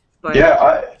 But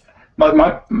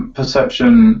my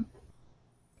perception,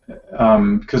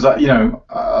 because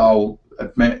I'll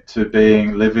admit to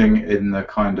living in the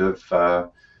kind of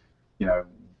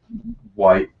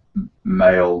white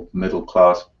male middle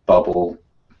class bubble.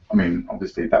 I mean,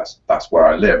 obviously that's where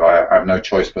I live. I have no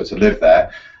choice but to live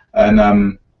there,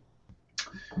 and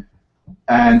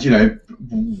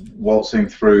waltzing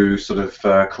through sort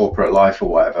of corporate life or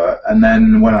whatever. And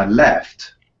then when I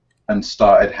left and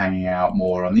started hanging out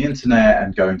more on the internet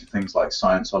and going to things like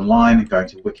Science Online and going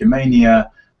to Wikimania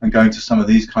and going to some of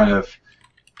these kind of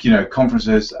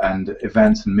conferences and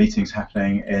events and meetings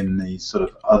happening in these sort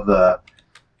of other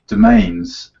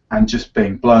domains, and just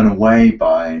being blown away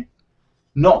by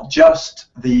not just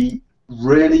the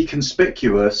really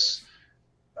conspicuous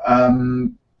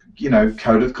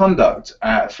code of conduct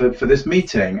for this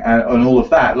meeting and all of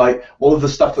that, like all of the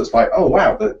stuff that's like, oh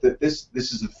wow, this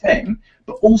is a thing,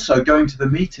 but also going to the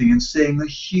meeting and seeing the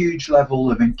huge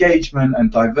level of engagement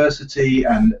and diversity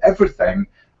and everything,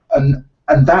 and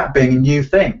that being a new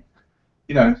thing.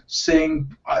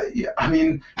 Seeing, I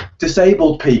mean,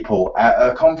 disabled people at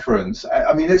a conference.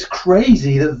 I mean, it's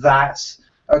crazy that's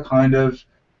a kind of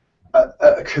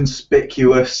a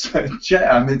conspicuous. I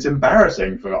mean, it's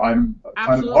embarrassing. I'm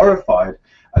kind of horrified.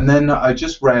 And then I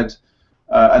just read,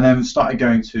 and then started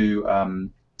going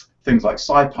to things like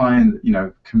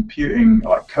SciPy, computing,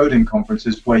 like coding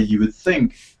conferences, where you would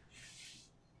think,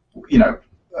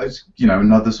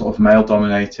 another sort of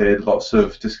male-dominated, lots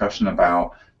of discussion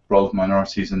about role of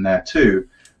minorities in there too.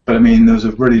 But I mean, there was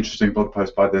a really interesting blog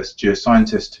post by this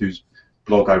geoscientist whose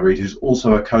blog I read, who's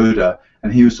also a coder,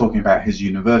 and he was talking about his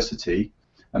university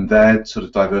and their sort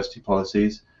of diversity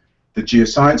policies, the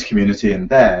geoscience community and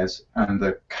theirs, and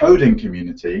the coding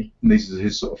community, and these are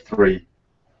his sort of three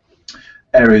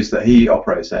areas that he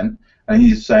operates in. And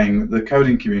he's saying the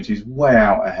coding community is way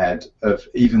out ahead of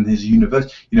even his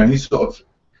university.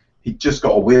 He just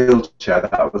got a wheelchair.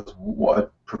 That was what had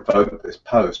provoked this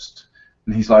post.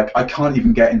 And he's like, I can't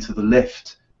even get into the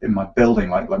lift in my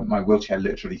building. Like my wheelchair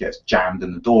literally gets jammed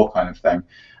in the door, kind of thing.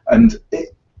 And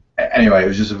anyway, it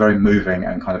was just a very moving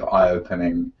and kind of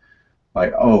eye-opening.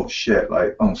 Like, oh shit!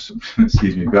 Like, oh,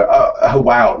 excuse me, but oh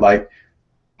wow! Like,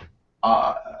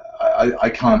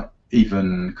 I can't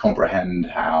even comprehend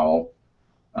how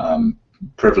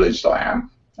privileged I am.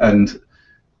 And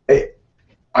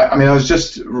I mean,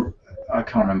 I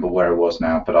can't remember where it was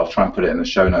now, but I'll try and put it in the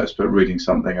show notes, but reading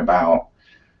something about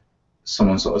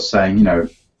someone sort of saying,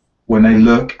 when they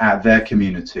look at their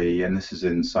community, and this is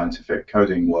in scientific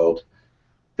coding world,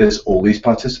 there's all these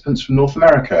participants from North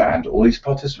America, and all these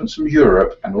participants from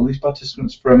Europe, and all these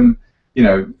participants from,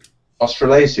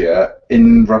 Australasia,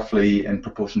 roughly in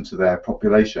proportion to their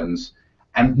populations,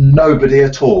 and nobody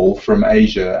at all from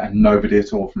Asia, and nobody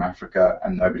at all from Africa,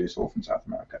 and nobody at all from South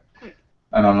America.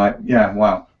 And I'm like, yeah,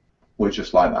 wow. we're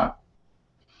just like that.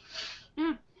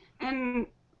 Yeah, and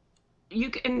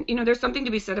there's something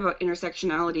to be said about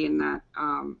intersectionality in that.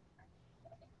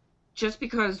 Just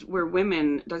because we're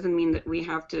women doesn't mean that we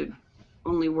have to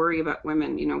only worry about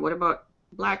women. What about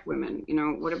Black women?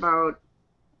 What about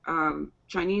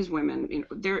Chinese women?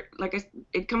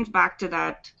 It comes back to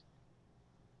that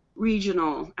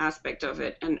regional aspect of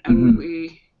it, and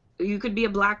you could be a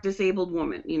Black disabled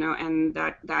woman, and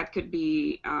that could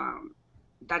be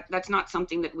that's not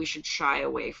something that we should shy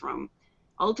away from.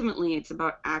 Ultimately, it's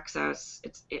about access.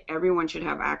 Everyone should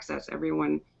have access.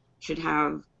 Everyone should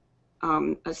have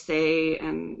a say,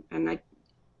 and I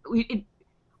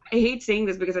hate saying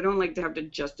this because I don't like to have to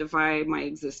justify my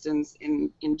existence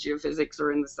in geophysics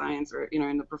or in the science or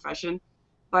in the profession,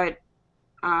 but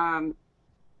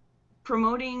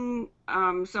promoting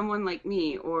someone like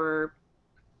me, or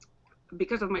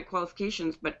because of my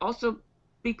qualifications, but also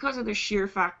because of the sheer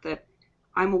fact that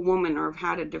I'm a woman or have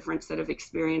had a different set of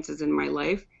experiences in my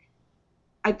life,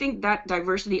 I think that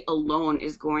diversity alone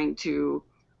is going to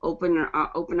open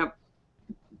up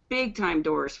big time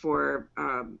doors for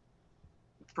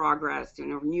progress,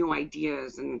 new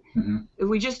ideas. And if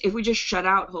we just shut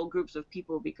out whole groups of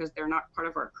people because they're not part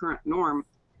of our current norm,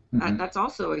 that's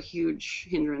also a huge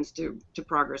hindrance to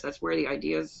progress. That's where the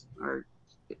ideas are,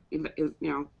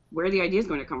 where the idea is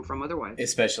going to come from otherwise.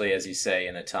 Especially, as you say,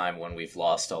 in a time when we've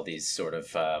lost all these sort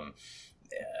of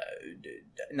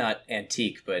not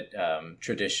antique but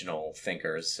traditional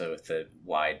thinkers, so with a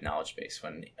wide knowledge base,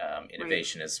 when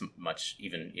innovation is much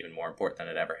even more important than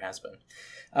it ever has been.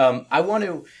 I want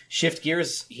to shift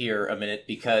gears here a minute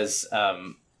because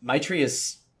Maitri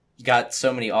has got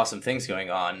so many awesome things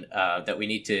going on that we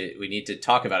need to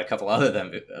talk about a couple other of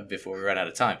them before we run out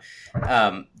of time.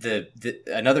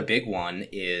 Another big one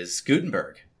is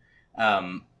Gutenberg.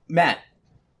 Matt,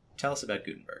 tell us about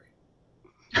Gutenberg.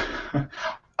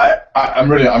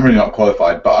 I'm really not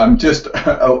qualified, but I'm just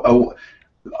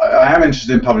I am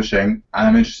interested in publishing, and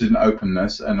I'm interested in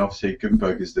openness, and obviously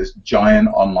Gutenberg is this giant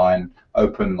online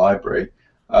open library.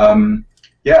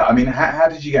 Yeah, I mean, how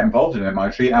did you get involved in it,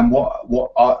 Maitri, and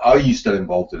what are you still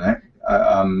involved in it?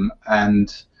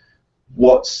 And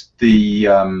what's the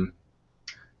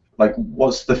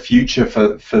what's the future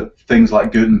for things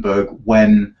like Gutenberg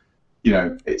when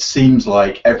it seems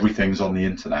like everything's on the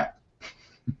internet?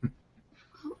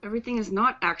 Everything is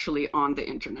not actually on the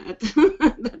internet.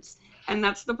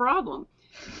 That's the problem.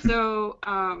 So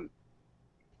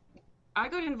I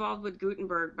got involved with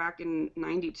Gutenberg back in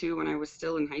 '92 when I was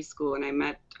still in high school, and I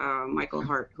met Michael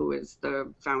Hart, who is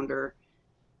the founder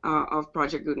of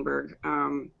Project Gutenberg,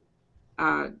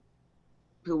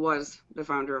 who was the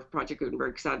founder of Project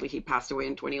Gutenberg. Sadly, he passed away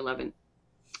in 2011.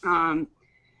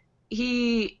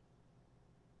 He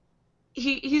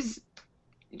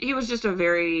was just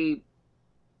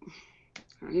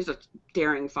he's a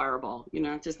daring fireball,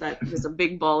 just a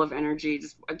big ball of energy.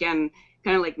 Just again,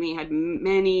 kind of like me, had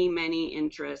many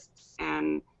interests,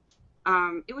 and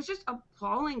it was just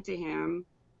appalling to him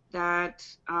that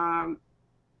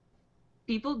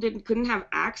people couldn't have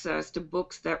access to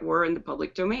books that were in the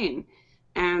public domain,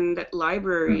 and that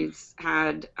libraries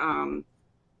had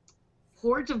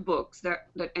hordes of books that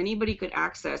anybody could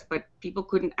access, but people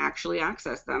couldn't actually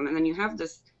access them. And then you have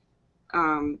this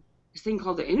thing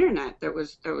called the internet that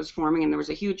was forming, and there was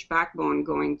a huge backbone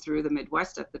going through the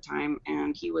Midwest at the time,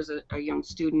 and he was a young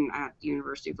student at the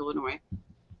University of Illinois.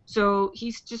 So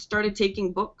he just started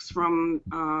taking books from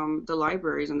the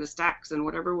libraries and the stacks and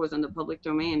whatever was in the public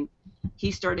domain. He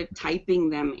started typing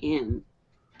them in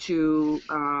to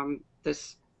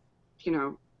this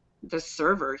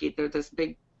server. This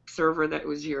big server that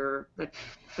was that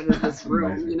is this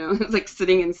room, it's like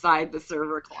sitting inside the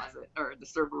server closet or the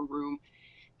server room,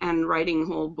 and writing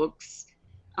whole books,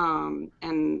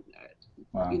 and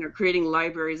wow. Creating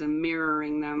libraries and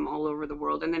mirroring them all over the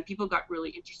world. And then people got really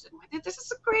interested. This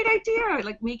is a great idea,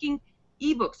 like making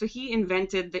ebooks. So he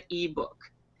invented the ebook.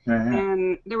 Mm-hmm.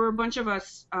 And there were a bunch of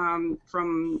us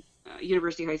from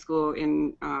University High School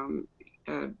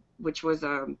which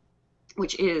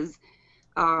is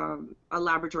a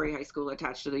laboratory high school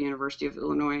attached to the University of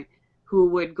Illinois, who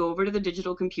would go over to the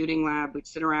digital computing lab. We'd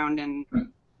sit around and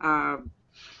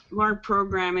learn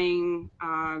programming,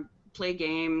 play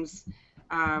games,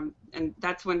 and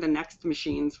that's when the Next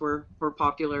machines were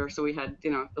popular. So we had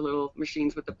the little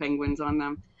machines with the penguins on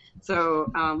them. So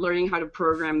learning how to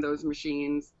program those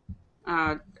machines,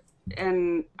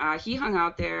 and he hung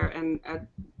out there, and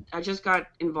I just got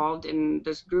involved in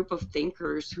this group of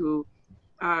thinkers who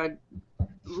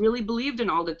really believed in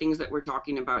all the things that we're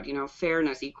talking about.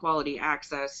 Fairness, equality,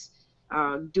 access,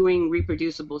 doing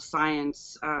reproducible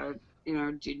science,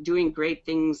 doing great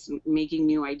things, making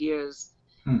new ideas.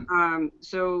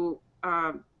 So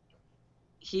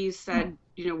he said,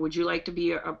 would you like to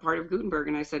be a part of Gutenberg?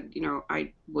 And I said,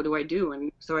 what do I do?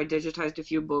 And so I digitized a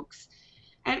few books,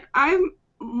 and I've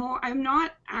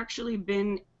not actually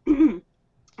been,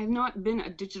 I've not been a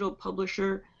digital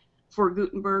publisher for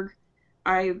Gutenberg.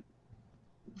 I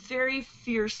very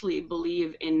fiercely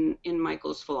believe in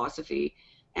Michael's philosophy,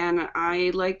 and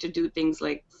I like to do things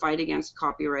like fight against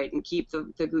copyright and keep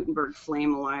the Gutenberg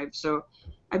flame alive. So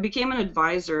I became an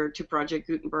advisor to Project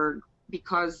Gutenberg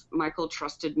because Michael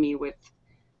trusted me with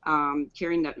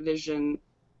carrying that vision,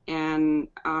 and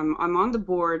I'm on the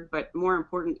board, but more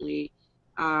importantly,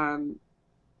 I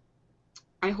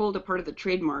hold a part of the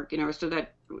trademark, so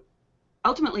that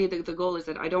ultimately the goal is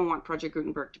that I don't want Project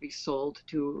Gutenberg to be sold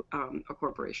to a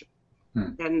corporation,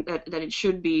 and that it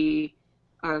should be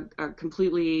a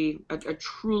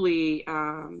truly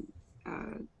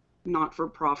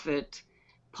not-for-profit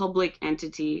public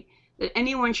entity, that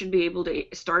anyone should be able to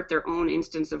start their own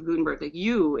instance of Gutenberg, like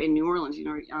you in New Orleans,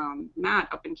 Matt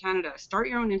up in Canada, start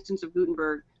your own instance of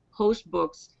Gutenberg, host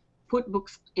books, put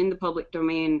books in the public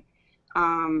domain,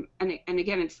 and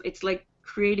again, it's like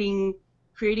creating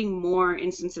more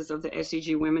instances of the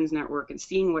SCG Women's Network and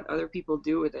seeing what other people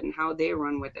do with it and how they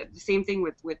run with it. The same thing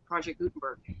with Project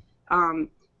Gutenberg.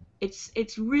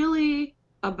 It's really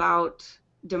about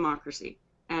democracy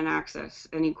and access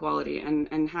and equality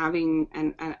and having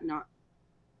and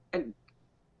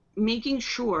making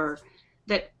sure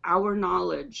that our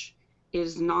knowledge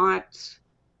is not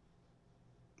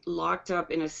locked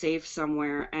up in a safe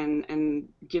somewhere and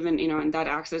given, and that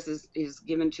access is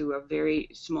given to a very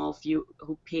small few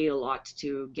who pay a lot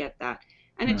to get that.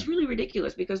 And it's really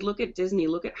ridiculous, because look at Disney,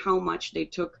 look at how much they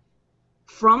took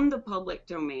from the public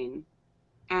domain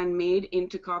and made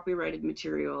into copyrighted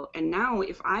material. And now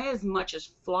if I as much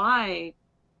as fly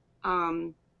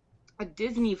a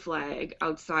Disney flag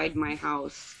outside my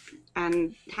house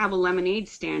and have a lemonade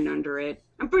stand under it,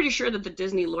 I'm pretty sure that the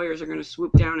Disney lawyers are going to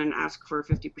swoop down and ask for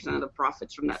 50% of the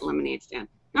profits from that lemonade stand.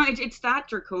 No, it's that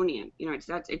draconian, it's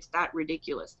that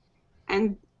ridiculous.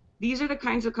 And these are the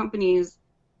kinds of companies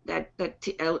that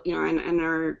and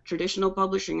our traditional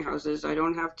publishing houses, I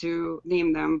don't have to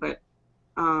name them, but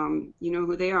you know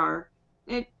who they are,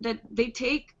 that they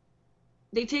take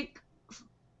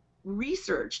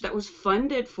research that was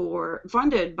funded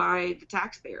by the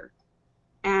taxpayer,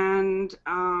 and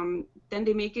then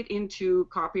they make it into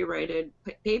copyrighted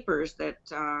papers that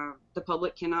the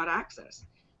public cannot access.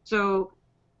 So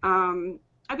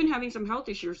I've been having some health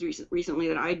issues recently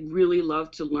that I'd really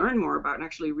love to learn more about and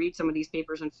actually read some of these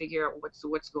papers and figure out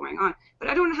what's going on. But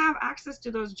I don't have access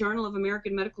to those Journal of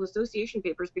American Medical Association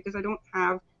papers because I don't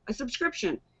have a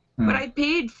subscription. But I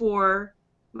paid for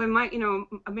my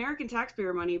American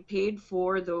taxpayer money paid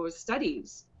for those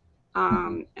studies,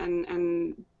 and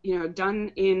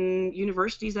done in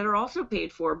universities that are also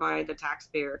paid for by the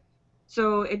taxpayer.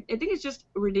 So I think it's just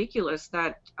ridiculous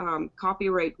that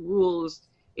copyright rules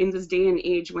in this day and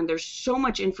age when there's so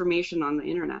much information on the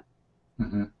internet.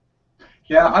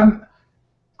 Yeah,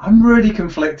 I'm really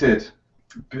conflicted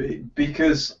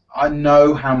because I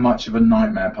know how much of a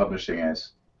nightmare publishing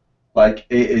is. Like,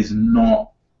 it is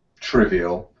not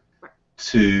trivial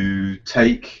to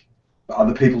take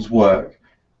other people's work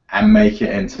and make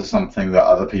it into something that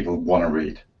other people want to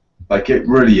read. Like, it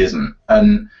really isn't.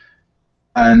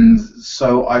 And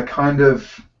so I kind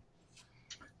of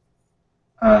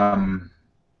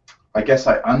I guess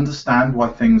I understand why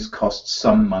things cost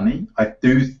some money. I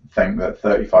do think that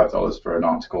 $35 for an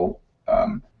article,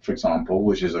 for example,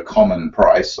 which is a common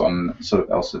price on sort of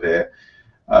Elsevier,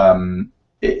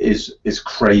 is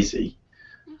crazy.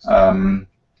 So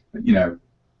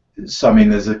I mean,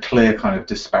 there's a clear kind of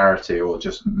disparity or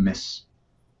just they just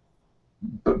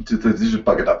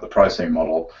buggered up the pricing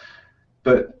model.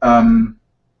 But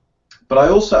I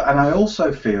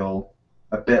also feel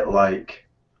a bit like,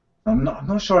 I'm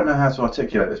not sure I know how to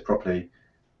articulate this properly,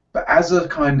 but as a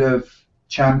kind of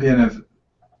champion of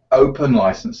open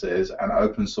licenses and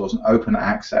open source and open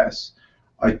access,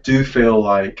 I do feel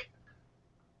like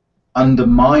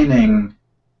undermining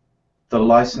the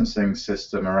licensing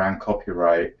system around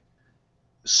copyright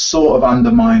sort of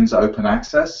undermines open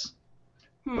access.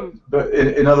 But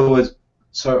in other words,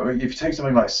 so if you take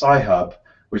something like Sci-Hub,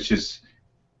 which is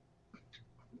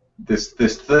this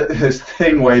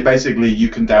thing where basically you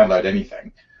can download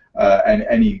anything, and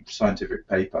any scientific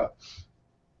paper,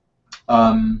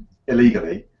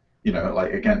 illegally,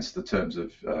 like against the terms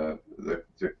of the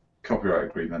copyright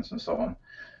agreements and so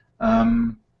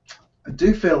on. I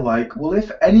do feel like, well, if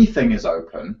anything is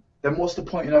open, then what's the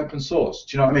point in open source?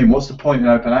 Do you know what I mean? What's the point in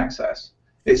open access?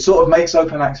 It sort of makes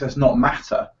open access not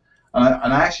matter.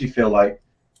 And I actually feel like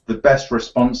the best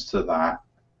response to that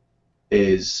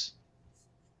is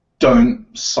don't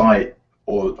cite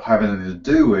or have anything to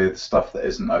do with stuff that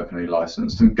isn't openly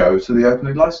licensed and go to the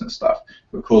openly licensed stuff.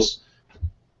 Of course,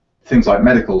 things like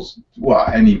medicals, well,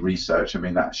 any research, I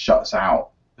mean, that shuts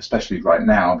out, especially right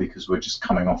now, because we're just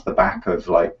coming off the back of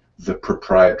like the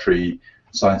proprietary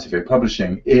scientific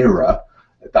publishing era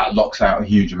that locks out a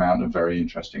huge amount of very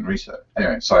interesting research.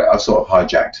 Anyway, sorry, I've sort of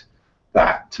hijacked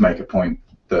that to make a point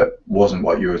that wasn't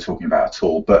what you were talking about at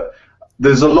all. But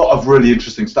there's a lot of really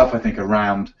interesting stuff, I think,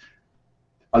 around.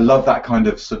 I love that kind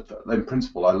of, in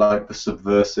principle, I like the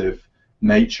subversive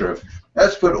nature of,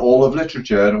 let's put all of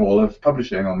literature and all of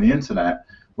publishing on the internet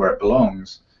where it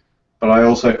belongs. But I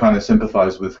also kind of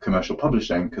sympathize with commercial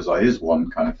publishing, because I is one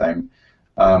kind of thing.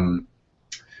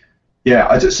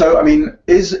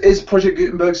 Is Project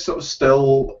Gutenberg sort of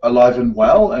still alive and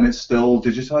well, and it's still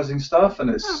digitizing stuff, and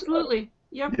it's absolutely,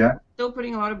 yep. Yeah, still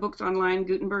putting a lot of books online.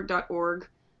 Gutenberg.org.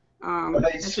 Are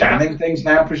they scanning things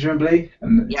now, presumably?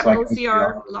 And yeah, like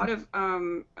OCR. A lot of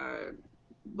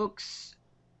books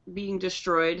being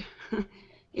destroyed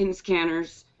in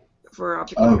scanners for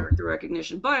optical character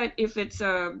recognition. But if it's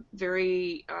a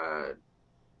very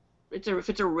if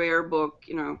it's a rare book,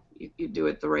 you do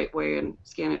it the right way and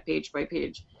scan it page by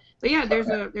page. But yeah,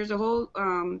 there's a whole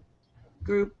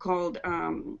group called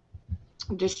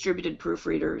distributed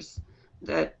proofreaders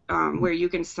that where you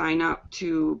can sign up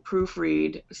to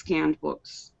proofread scanned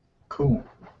books. Cool.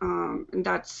 And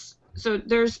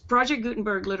there's Project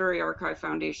Gutenberg Literary Archive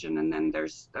Foundation, and then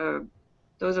there's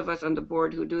those of us on the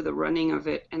board who do the running of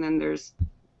it, and then there's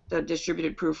the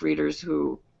distributed proofreaders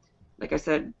who, like I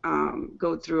said,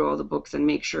 go through all the books and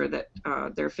make sure that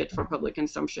they're fit for public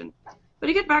consumption. But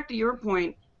to get back to your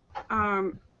point,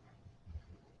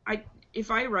 if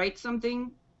I write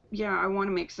something, yeah, I want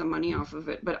to make some money off of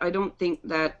it, but I don't think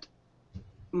that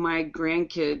my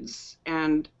grandkids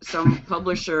and some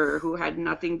publisher who had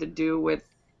nothing to do with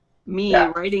me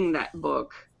writing that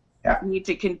book need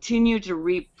to continue to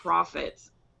reap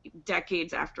profits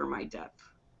decades after my death.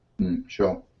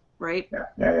 Sure. Right?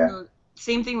 Yeah. So,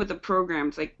 same thing with the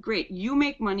programs. Like, great, you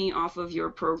make money off of your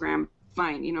program,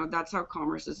 fine. That's how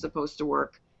commerce is supposed to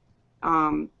work.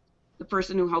 The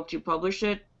person who helped you publish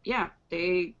it, yeah,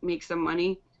 they make some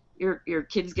money. Your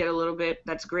kids get a little bit,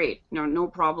 that's great. No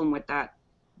problem with that.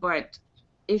 But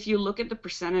if you look at the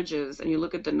percentages and you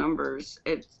look at the numbers,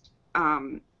 it's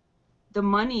the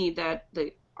money that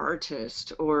the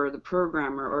artist or the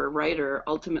programmer or writer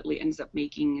ultimately ends up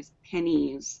making is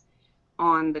pennies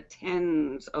on the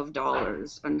tens of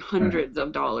dollars and hundreds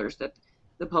of dollars that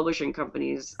the publishing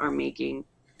companies are making,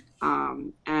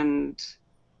 and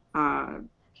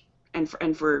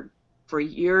for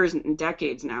years and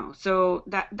decades now. So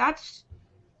that's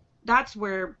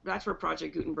where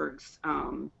Project Gutenberg's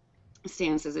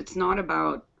stance is. It's not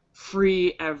about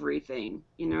free everything,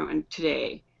 and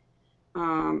today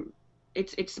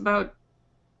it's about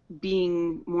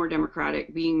being more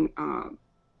democratic, being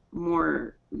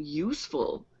more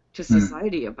useful to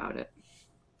society about it.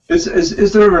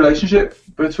 Is there a relationship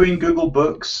between Google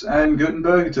Books and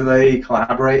Gutenberg? Do they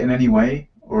collaborate in any way,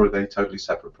 or are they totally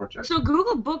separate projects? So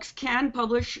Google Books can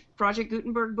publish Project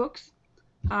Gutenberg books.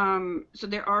 So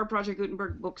there are Project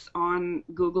Gutenberg books on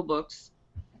Google Books.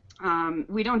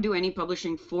 We don't do any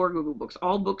publishing for Google Books.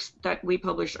 All books that we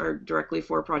publish are directly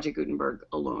for Project Gutenberg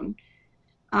alone.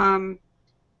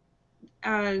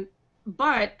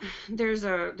 But there's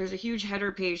a huge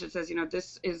header page that says,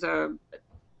 this is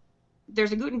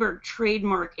there's a Gutenberg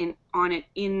trademark on it,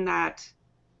 in that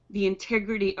the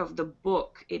integrity of the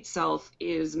book itself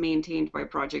is maintained by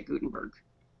Project Gutenberg.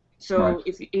 So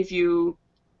if you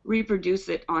reproduce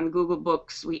it on Google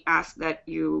Books, we ask that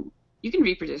you can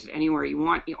reproduce it anywhere you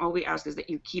want. All we ask is that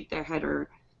you keep the header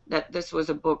that this was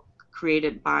an ebook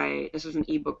created by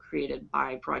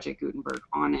Project Gutenberg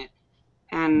on it.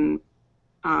 And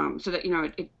so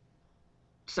that,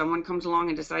 someone comes along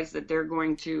and decides that they're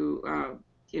going to,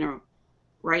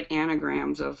 write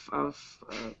anagrams of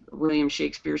William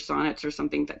Shakespeare's sonnets or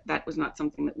something, that was not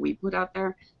something that we put out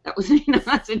there. That was,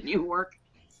 that's a new work.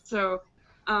 So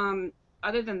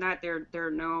other than that, there are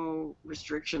no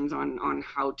restrictions on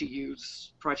how to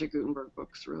use Project Gutenberg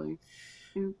books, really.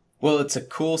 Yeah. Well, it's a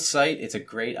cool site. It's a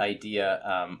great idea.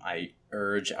 I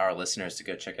urge our listeners to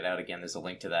go check it out. Again, there's a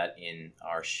link to that in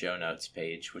our show notes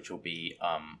page, which will be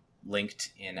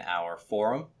linked in our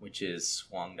forum, which is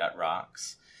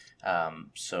swung.rocks.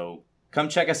 So come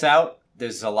check us out.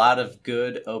 There's a lot of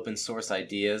good open source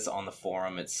ideas on the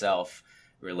forum itself.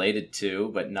 related to,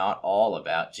 but not all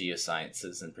about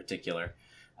geosciences in particular.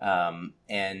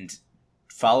 And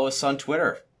follow us on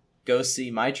Twitter. Go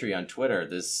see Maitri on Twitter.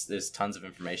 There's tons of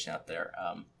information out there.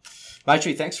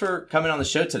 Maitri, thanks for coming on the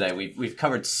show today. We've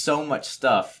covered so much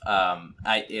stuff.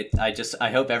 I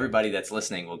hope everybody that's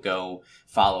listening will go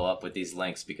follow up with these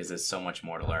links because there's so much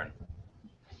more to learn.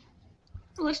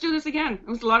 Let's do this again. It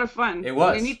was a lot of fun. It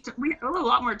was. We have a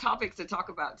lot more topics to talk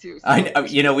about too.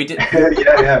 So. We did.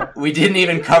 Yeah. We didn't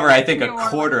even cover, I think, a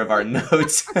quarter of our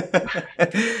notes.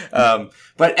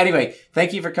 But anyway,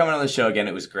 thank you for coming on the show again.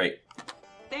 It was great.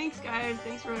 Thanks, guys.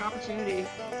 Thanks for the opportunity.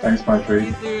 Thanks, Maitri. See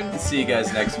you soon. See you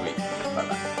guys next week.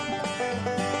 Bye-bye.